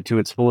to bring it to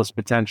its fullest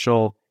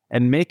potential,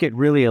 and make it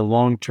really a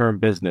long-term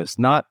business,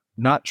 not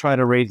try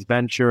to raise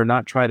venture,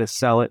 not try to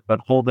sell it, but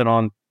hold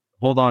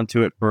on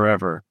to it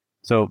forever.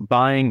 So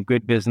buying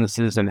good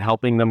businesses and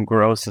helping them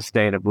grow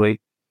sustainably.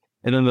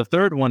 And then the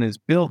third one is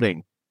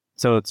building.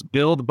 So it's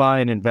build, buy,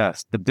 and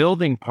invest. The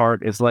building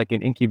part is like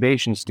an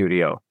incubation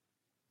studio.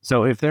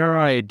 So if there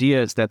are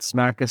ideas that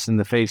smack us in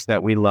the face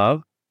that we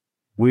love,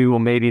 we will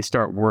maybe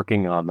start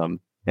working on them.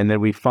 And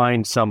then we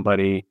find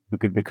somebody who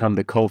could become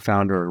the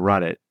co-founder and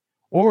run it.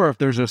 Or if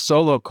there's a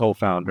solo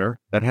co-founder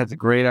that has a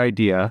great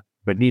idea,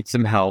 but needs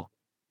some help,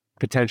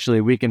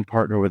 potentially we can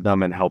partner with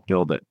them and help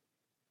build it.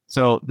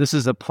 So this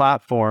is a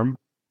platform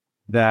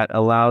that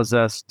allows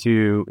us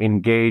to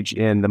engage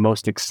in the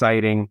most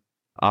exciting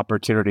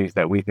opportunities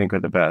that we think are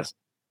the best.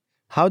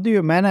 How do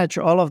you manage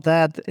all of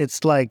that?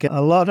 It's like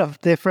a lot of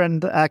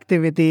different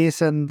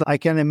activities, and I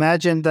can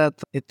imagine that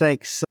it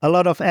takes a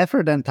lot of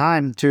effort and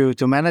time to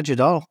manage it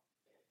all.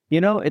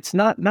 It's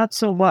not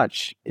so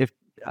much. If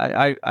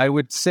I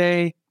would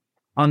say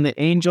on the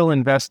angel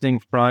investing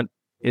front,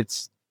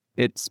 it's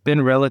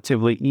been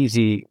relatively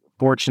easy.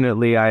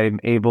 Fortunately, I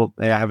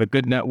have a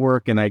good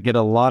network and I get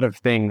a lot of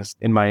things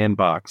in my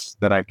inbox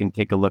that I can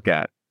take a look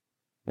at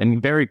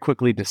and very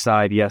quickly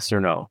decide yes or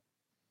no.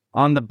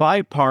 On the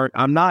buy part,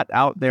 I'm not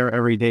out there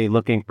every day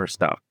looking for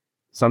stuff.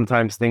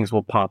 Sometimes things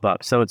will pop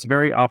up. So it's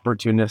very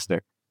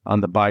opportunistic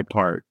on the buy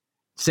part.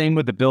 Same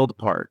with the build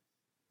part.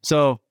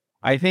 So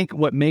I think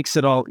what makes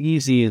it all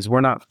easy is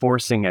we're not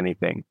forcing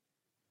anything.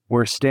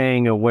 We're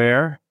staying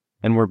aware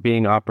and we're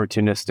being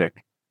opportunistic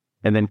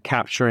and then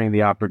capturing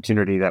the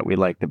opportunity that we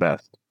like the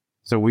best.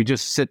 So we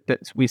just sit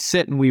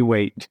and we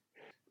wait.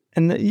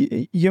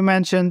 And you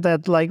mentioned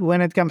that like when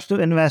it comes to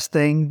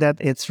investing, that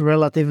it's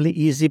relatively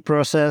easy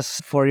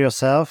process for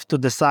yourself to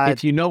decide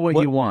if you know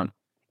what you want.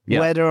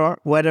 Yeah.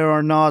 whether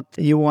or not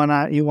you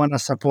wanna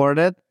support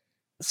it.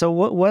 So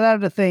what are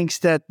the things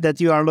that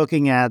you are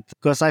looking at?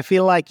 Because I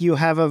feel like you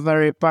have a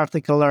very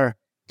particular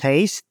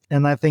taste,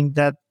 and I think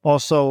that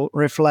also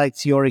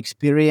reflects your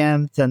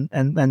experience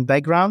and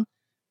background,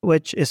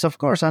 which is of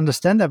course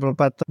understandable.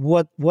 But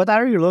what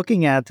are you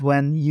looking at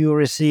when you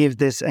receive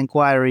these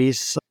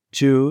inquiries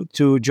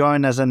to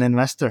join as an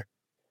investor?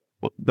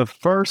 Well, the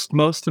first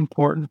most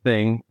important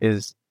thing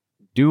is,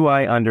 do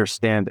I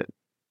understand it?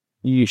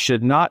 You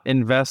should not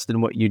invest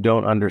in what you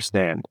don't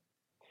understand.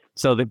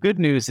 So the good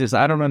news is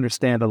I don't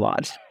understand a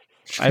lot.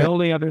 I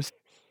only understand.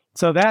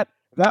 So that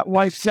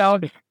wipes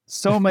out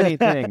so many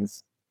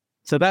things.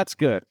 So that's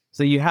good.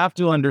 So you have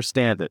to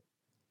understand it.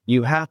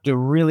 You have to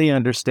really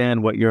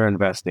understand what you're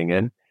investing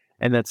in.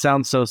 And that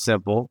sounds so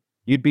simple.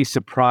 You'd be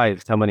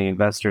surprised how many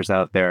investors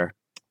out there,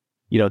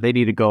 they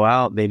need to go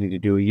out, they need to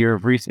do a year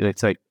of research.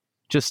 It's like,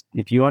 just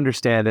if you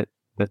understand it,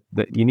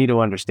 that you need to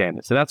understand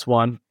it. So that's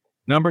one.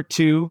 Number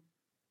two,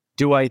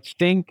 do I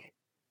think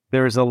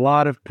there's a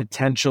lot of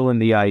potential in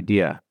the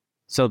idea?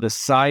 So the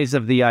size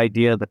of the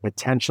idea, the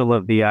potential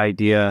of the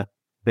idea,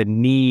 the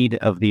need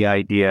of the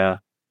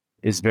idea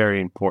is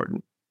very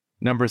important.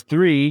 Number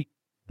three,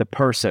 the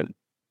person.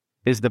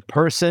 Is the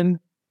person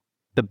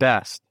the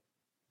best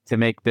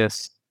to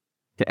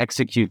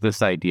execute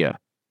this idea?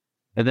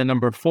 And then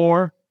number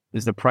four,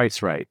 is the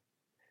price right?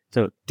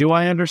 So do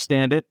I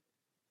understand it?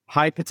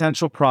 High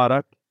potential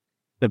product,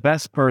 the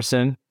best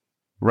person,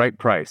 right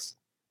price.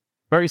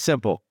 Very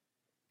simple.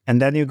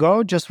 And then you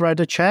go, just write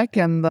a check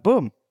and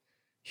boom,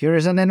 here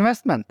is an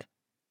investment.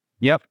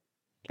 Yep.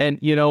 And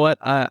you know what?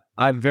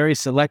 I'm very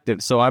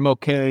selective. So I'm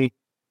okay.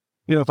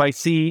 If I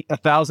see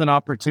 1,000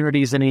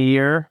 opportunities in a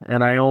year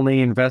and I only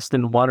invest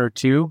in 1 or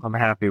 2, I'm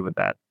happy with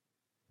that.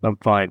 I'm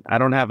fine. I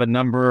don't have a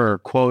number or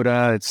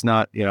quota. It's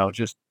not,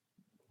 just,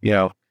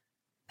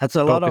 that's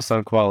a focus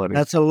on quality.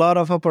 That's a lot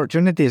of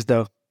opportunities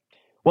though.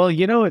 Well,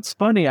 it's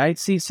funny. I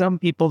see some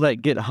people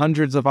that get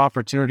hundreds of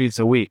opportunities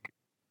a week.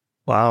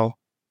 Wow.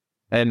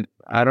 And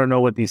I don't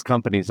know what these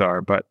companies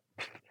are, but,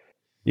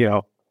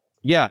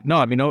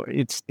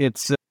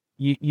 it's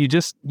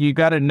you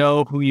got to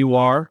know who you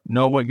are,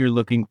 know what you're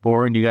looking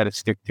for, and you got to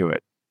stick to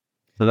it.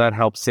 So that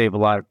helps save a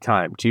lot of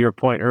time. To your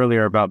point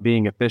earlier about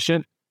being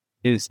efficient,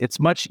 it's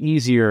much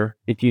easier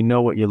if you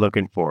know what you're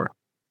looking for.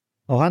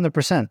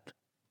 100%.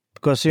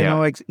 Because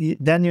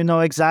then you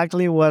know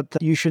exactly what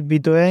you should be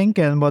doing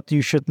and what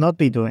you should not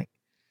be doing.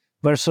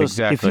 Versus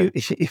exactly.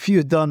 if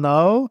you don't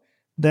know,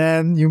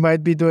 then you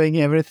might be doing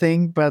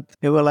everything, but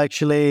it will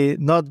actually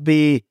not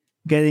be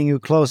getting you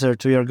closer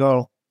to your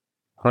goal.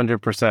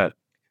 100%.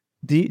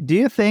 Do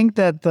you think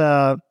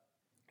that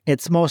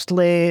it's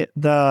mostly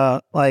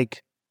the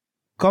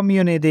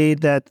community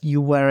that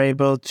you were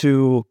able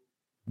to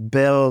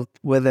build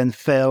within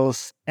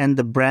Philz and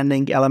the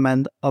branding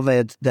element of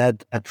it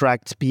that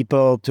attracts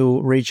people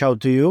to reach out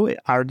to you?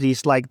 Are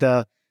these like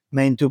the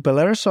main two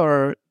pillars,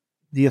 or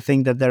do you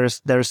think that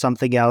there's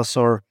something else,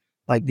 or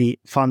like the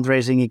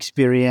fundraising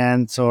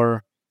experience,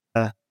 or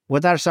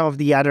what are some of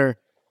the other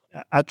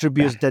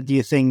attributes that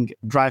you think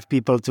drive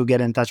people to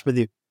get in touch with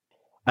you?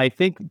 I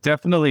think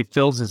definitely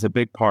Philz is a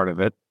big part of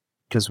it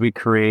because we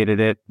created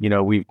it.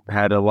 We've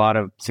had a lot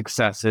of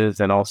successes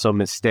and also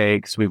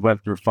mistakes. We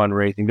went through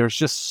fundraising. There's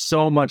just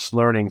so much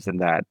learnings in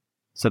that.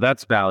 So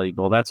that's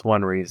valuable. That's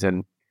one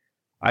reason.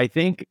 I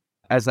think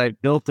as I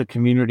built a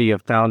community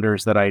of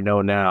founders that I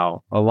know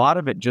now, a lot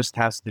of it just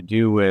has to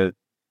do with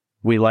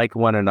we like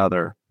one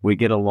another. We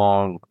get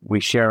along. We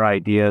share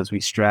ideas. We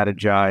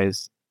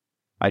strategize.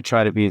 I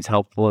try to be as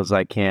helpful as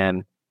I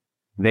can.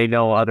 They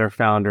know other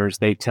founders.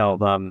 They tell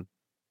them.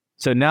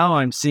 So now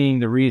I'm seeing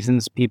the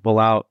reasons people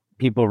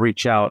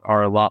reach out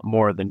are a lot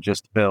more than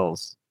just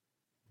Philz.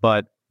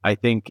 But I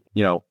think,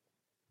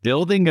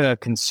 building a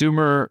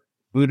consumer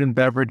food and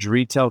beverage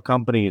retail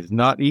company is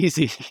not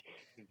easy.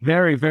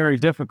 Very, very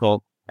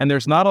difficult. And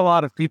there's not a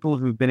lot of people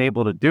who've been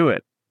able to do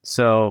it.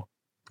 So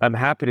I'm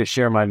happy to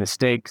share my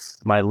mistakes,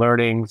 my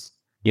learnings,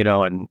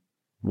 and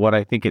what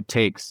I think it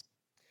takes.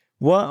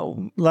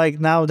 Well, like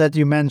now that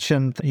you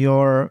mentioned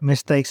your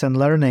mistakes and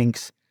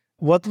learnings,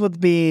 what would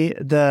be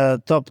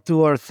the top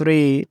 2 or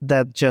 3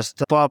 that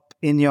just pop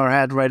in your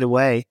head right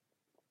away?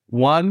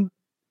 One,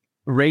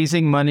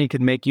 raising money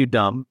can make you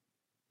dumb.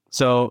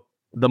 So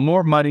the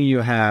more money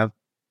you have,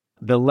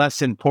 the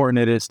less important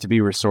it is to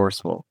be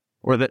resourceful.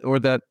 Or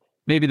that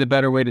maybe the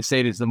better way to say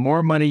it is the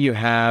more money you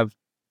have,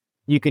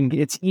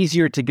 it's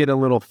easier to get a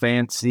little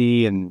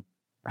fancy and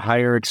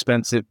hire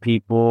expensive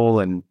people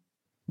and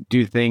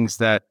do things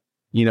that,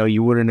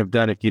 you wouldn't have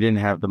done if you didn't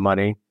have the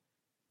money.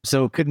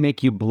 So it could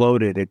make you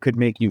bloated. It could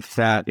make you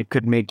fat. It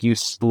could make you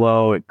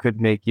slow. It could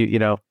make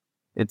you,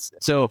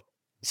 so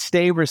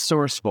stay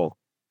resourceful.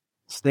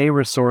 Stay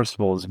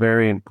resourceful is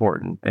very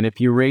important. And if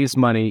you raise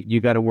money,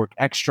 you got to work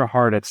extra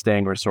hard at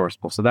staying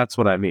resourceful. So that's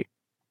what I mean.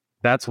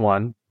 That's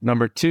one.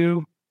 Number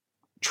 2,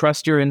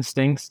 trust your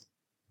instincts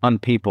on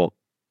people.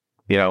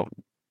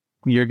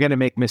 You're going to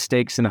make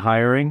mistakes in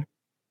hiring,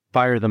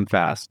 fire them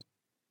fast.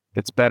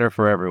 It's better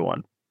for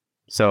everyone.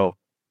 So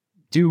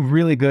do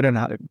really good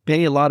and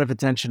pay a lot of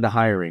attention to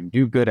hiring.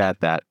 Do good at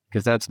that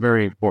because that's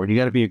very important.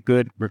 You got to be a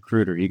good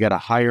recruiter. You got to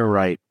hire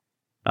right,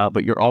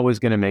 but you're always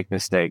going to make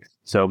mistakes.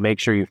 So make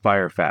sure you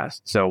fire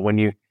fast. So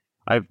when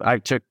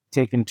I've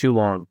taken too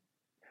long.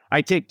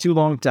 I take too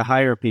long to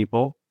hire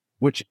people,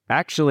 which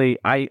actually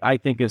I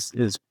think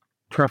is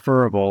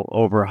preferable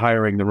over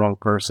hiring the wrong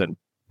person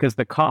because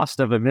the cost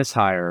of a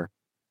mishire,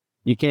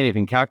 you can't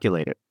even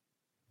calculate it.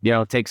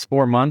 It takes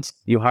 4 months.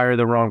 You hire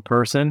the wrong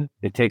person.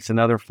 It takes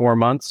another 4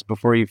 months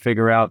before you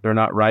figure out they're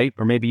not right,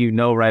 or maybe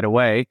right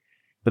away,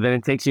 but then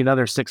it takes you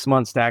another 6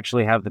 months to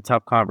actually have the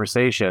tough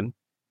conversation.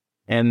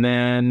 And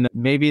then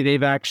maybe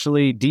they've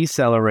actually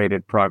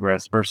decelerated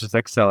progress versus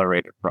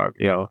accelerated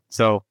progress.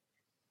 So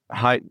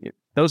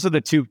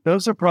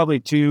those are probably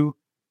two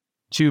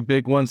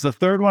big ones. The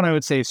third one I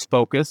would say is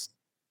focus.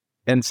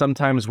 And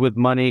sometimes with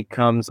money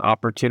comes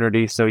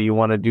opportunity. So you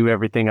want to do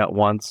everything at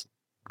once.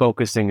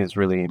 Focusing is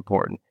really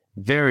important.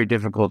 Very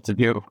difficult to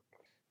do.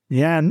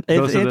 Yeah, and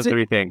those are the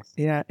 3 things.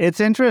 Yeah, it's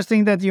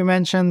interesting that you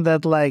mentioned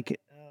that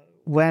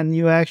when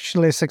you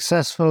actually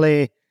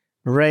successfully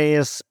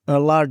raise a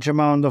large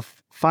amount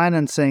of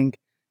financing,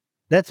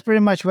 that's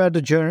pretty much where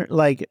the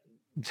journey,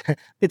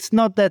 it's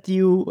not that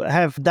you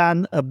have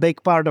done a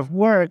big part of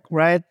work,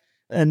 right?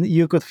 And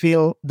you could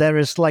feel there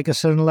is a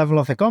certain level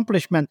of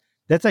accomplishment.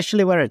 That's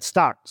actually where it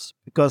starts,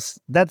 because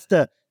that's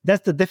the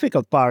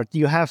difficult part.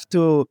 You have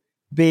to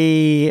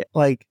be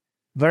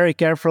very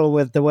careful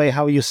with the way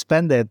how you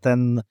spend it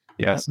and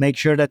make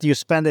sure that you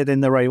spend it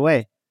in the right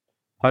way.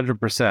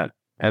 100%.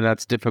 And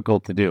that's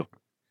difficult to do.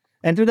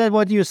 And to that,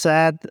 what you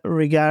said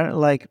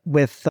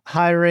with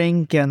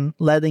hiring and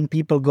letting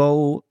people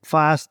go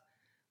fast,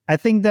 I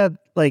think that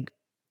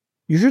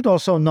you should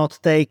also not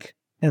take,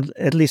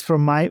 at least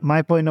from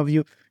my point of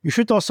view, you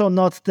should also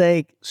not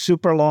take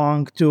super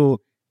long to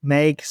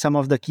make some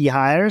of the key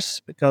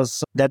hires,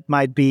 because that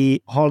might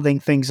be holding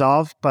things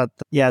off. But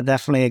yeah,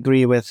 definitely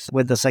agree with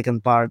the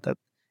second part, that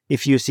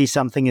if you see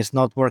something is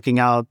not working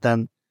out,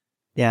 then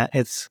yeah,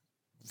 it's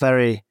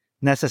very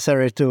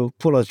necessary to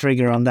pull a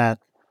trigger on that.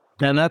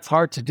 And that's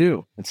hard to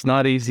do. It's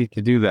not easy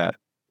to do that.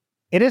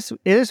 It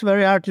is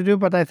very hard to do,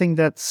 but I think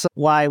that's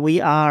why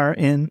we are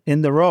in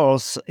the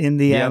roles in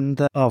the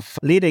end of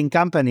leading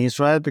companies,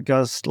 right?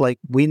 Because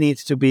we need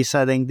to be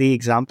setting the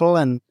example.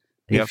 And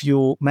if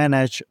you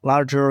manage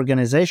larger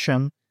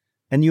organization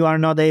and you are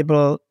not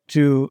able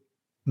to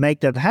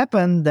make that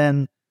happen,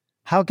 then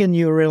how can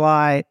you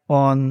rely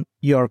on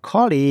your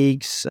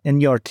colleagues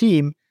and your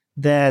team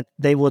that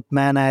they would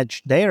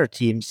manage their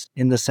teams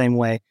in the same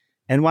way.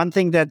 And one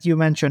thing that you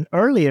mentioned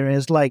earlier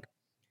is like,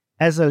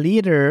 as a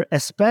leader,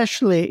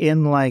 especially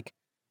in like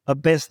a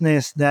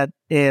business that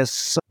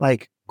is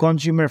like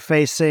consumer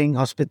facing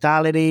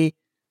hospitality,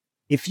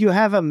 if you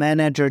have a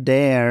manager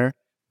there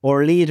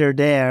or leader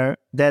there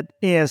that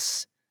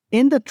is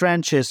in the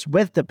trenches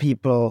with the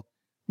people,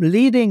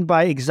 leading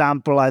by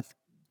example,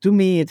 to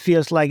me, it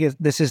feels like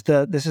this is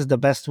the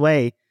best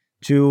way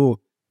to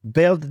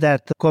build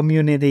that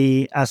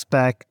community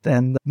aspect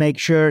and make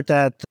sure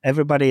that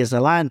everybody is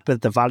aligned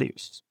with the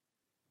values.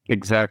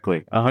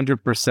 Exactly.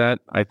 100%.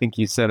 I think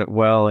you said it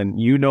well, and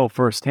you know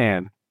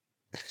firsthand,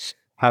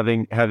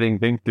 having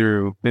been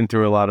through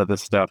a lot of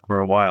this stuff for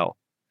a while.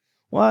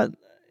 Well,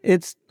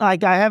 it's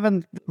like I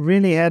haven't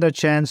really had a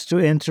chance to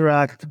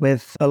interact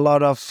with a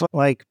lot of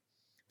like,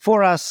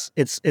 for us,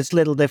 it's a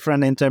little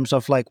different in terms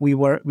of like we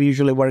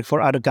usually work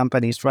for other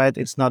companies, right?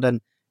 It's not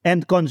an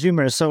end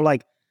consumer. So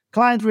like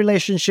client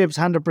relationships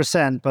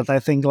 100%, but I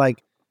think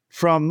like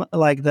from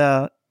like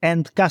the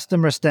end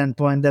customer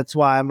standpoint, that's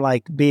why I'm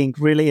like being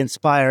really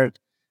inspired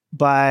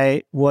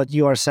by what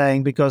you are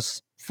saying,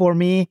 because for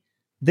me,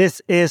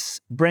 this is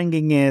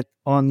bringing it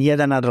on yet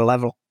another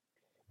level.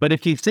 But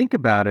if you think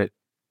about it,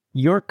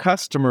 your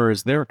customer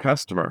is their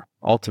customer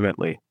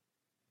ultimately.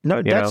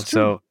 No, that's true.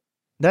 So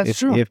that's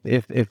true.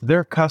 If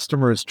their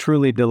customer is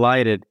truly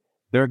delighted,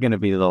 they're going to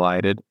be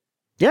delighted.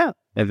 Yeah.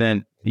 And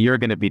then you're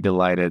going to be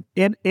delighted.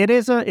 It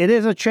is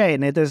a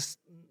chain. It is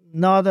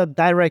not a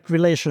direct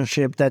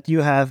relationship that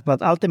you have,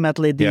 but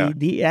ultimately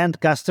the end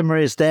customer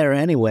is there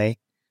anyway.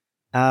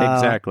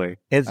 Exactly.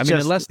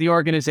 Unless the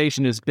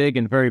organization is big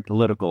and very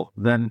political,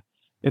 then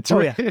it's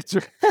different.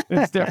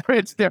 It's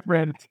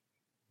different.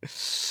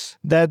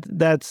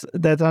 That's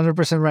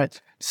 100%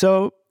 right.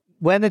 So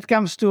when it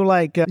comes to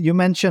like you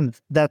mentioned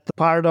that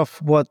part of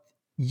what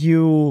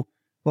you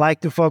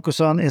like to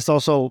focus on is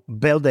also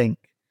building.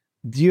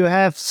 Do you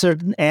have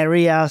certain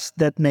areas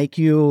that make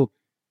you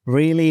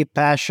really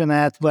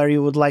passionate where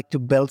you would like to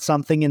build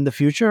something in the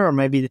future, or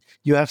maybe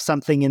you have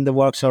something in the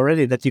works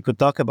already that you could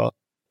talk about?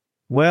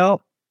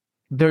 Well,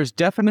 there's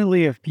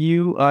definitely a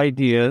few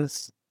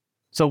ideas.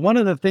 So one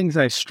of the things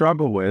I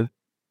struggle with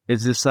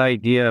is this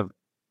idea of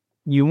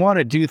you want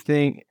to do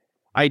things.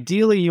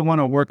 Ideally, you want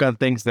to work on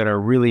things that are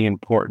really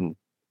important.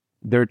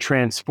 They're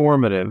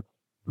transformative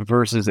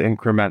versus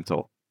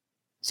incremental.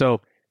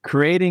 So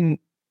creating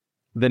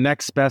the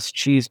next best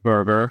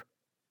cheeseburger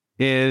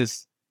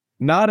is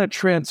not a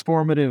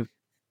transformative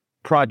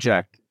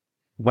project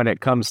when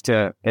it comes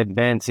to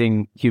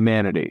advancing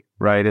humanity,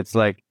 right? It's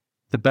like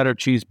the better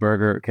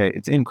cheeseburger. Okay,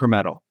 it's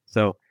incremental.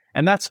 So,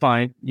 and that's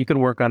fine. You can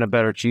work on a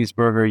better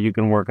cheeseburger. You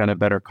can work on a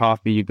better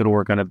coffee. You can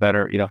work on a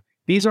better,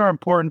 these are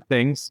important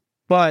things,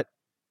 but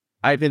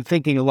I've been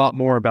thinking a lot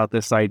more about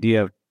this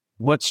idea of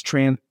what's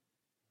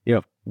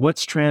transformational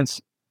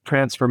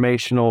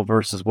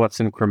versus what's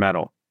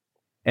incremental.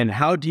 And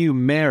how do you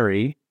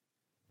marry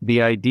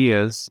the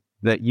ideas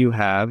that you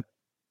have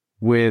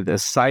with a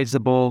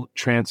sizable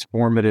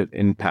transformative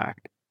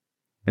impact?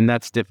 And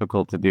that's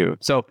difficult to do.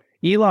 So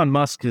Elon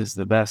Musk is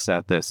the best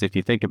at this, if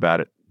you think about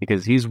it,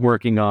 because he's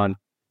working on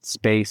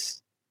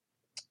space.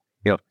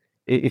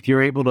 If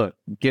you're able to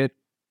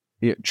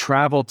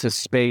travel to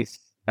space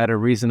at a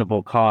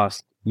reasonable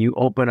cost, you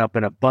open up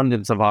an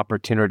abundance of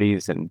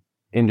opportunities and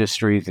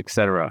industries,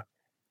 etc.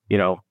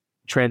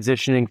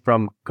 Transitioning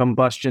from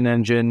combustion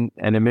engine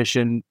and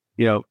emission,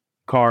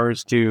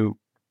 cars to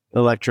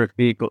electric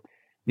vehicle.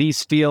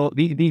 These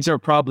are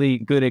probably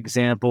good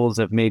examples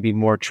of maybe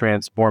more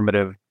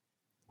transformative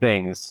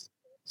things.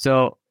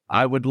 So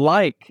I would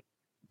like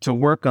to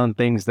work on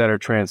things that are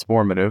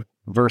transformative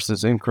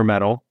versus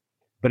incremental,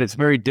 but it's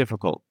very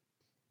difficult.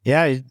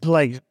 Yeah,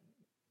 like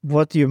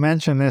what you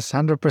mentioned is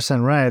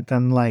 100% right.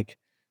 And like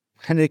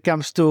when it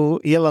comes to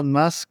Elon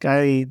Musk,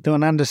 I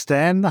don't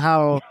understand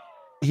how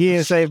he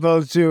is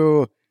able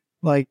to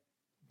like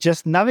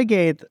just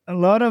navigate a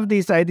lot of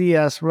these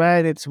ideas,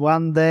 right? It's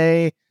one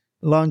day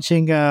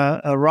launching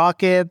a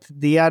rocket,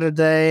 the other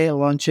day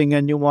launching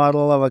a new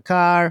model of a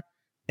car,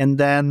 and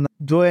then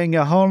doing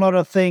a whole lot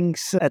of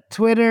things at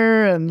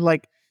Twitter. And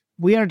like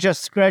we are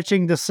just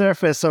scratching the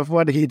surface of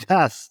what he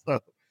does. So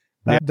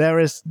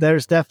there's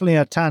definitely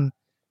a ton.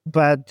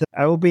 But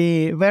I will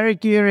be very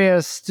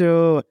curious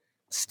to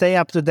stay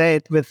up to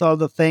date with all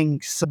the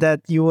things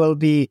that you will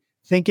be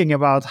thinking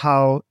about,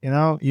 how,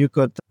 you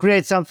could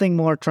create something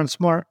more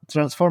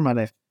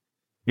transformative.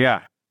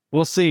 Yeah,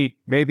 we'll see.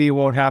 Maybe it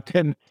won't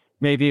happen.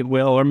 Maybe it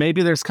will. Or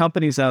maybe there's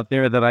companies out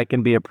there that I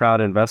can be a proud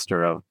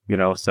investor of,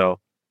 so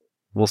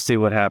we'll see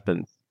what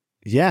happens.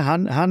 Yeah,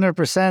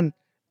 100%.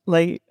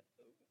 Like,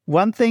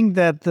 one thing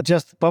that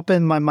just popped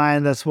in my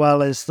mind as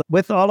well is,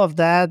 with all of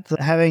that,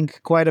 having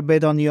quite a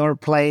bit on your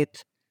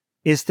plate,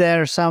 is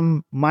there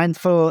some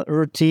mindful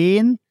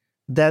routine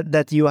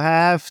that you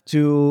have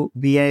to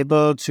be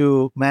able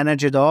to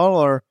manage it all,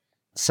 or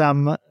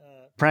some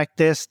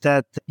practice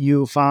that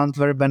you found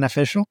very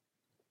beneficial?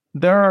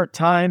 There are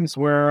times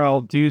where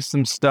I'll do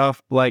some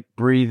stuff like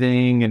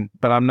breathing,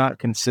 but I'm not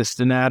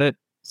consistent at it.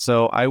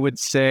 So I would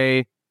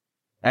say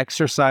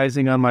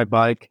exercising on my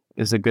bike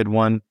is a good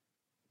one.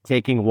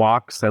 Taking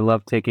walks. I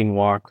love taking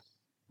walks.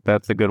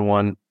 That's a good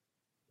one.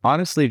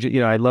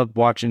 Honestly, I love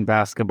watching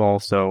basketball.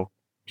 So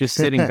just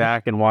sitting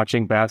back and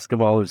watching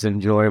basketball is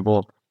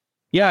enjoyable.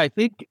 Yeah, I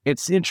think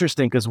it's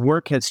interesting because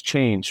work has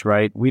changed,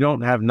 right? We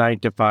don't have 9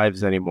 to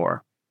 5s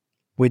anymore.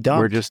 We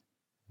don't.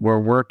 We're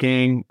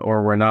working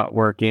or we're not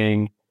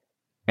working.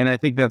 And I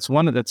think that's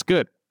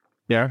good.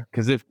 Yeah.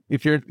 Because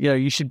if you're,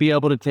 you should be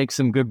able to take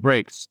some good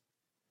breaks.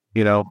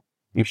 You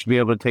should be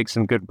able to take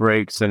some good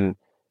breaks, and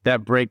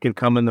that break could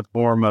come in the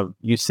form of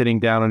you sitting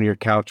down on your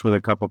couch with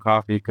a cup of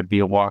coffee. It could be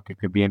a walk. It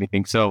could be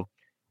anything. So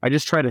I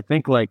just try to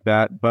think like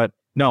that. But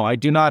no, I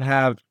do not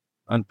have,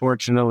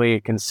 unfortunately,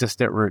 a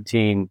consistent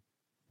routine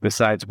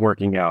besides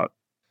working out.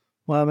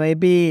 Well,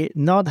 maybe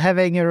not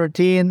having a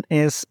routine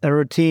is a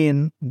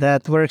routine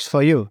that works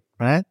for you,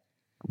 right?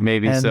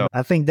 Maybe so.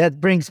 I think that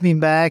brings me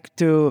back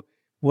to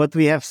what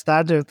we have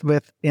started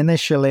with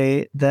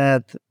initially,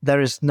 that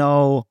there is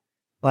no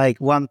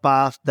one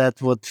path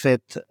that would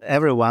fit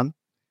everyone.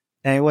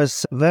 And it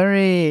was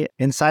very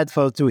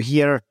insightful to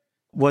hear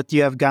what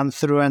you have gone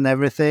through and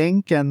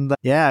everything. And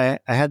I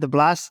had a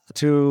blast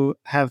to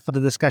have the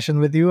discussion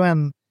with you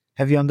and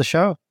have you on the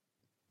show.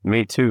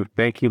 Me too.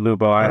 Thank you,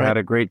 Lubo. I had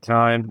a great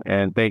time,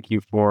 and thank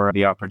you for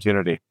the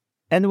opportunity.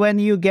 And when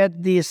you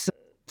get these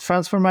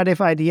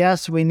transformative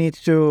ideas, we need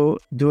to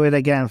do it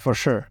again for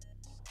sure.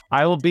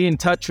 I will be in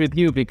touch with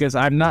you because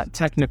I'm not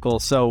technical.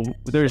 So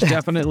there's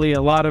definitely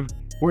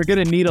we're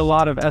going to need a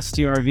lot of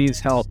STRV's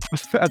help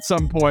at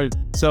some point.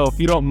 So if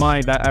you don't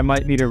mind, I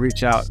might need to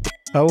reach out.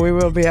 Oh, we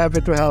will be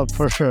happy to help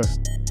for sure.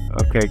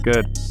 Okay,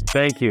 good.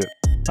 Thank you.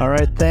 All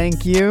right.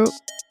 Thank you.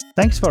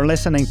 Thanks for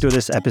listening to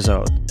this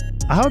episode.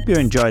 I hope you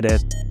enjoyed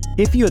it.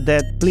 If you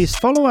did, please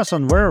follow us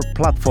on whatever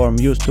platform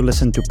used to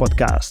listen to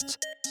podcasts.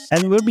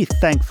 And we'll be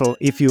thankful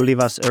if you leave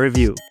us a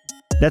review.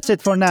 That's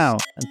it for now.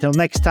 Until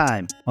next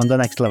time on The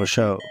Next Level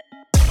Show.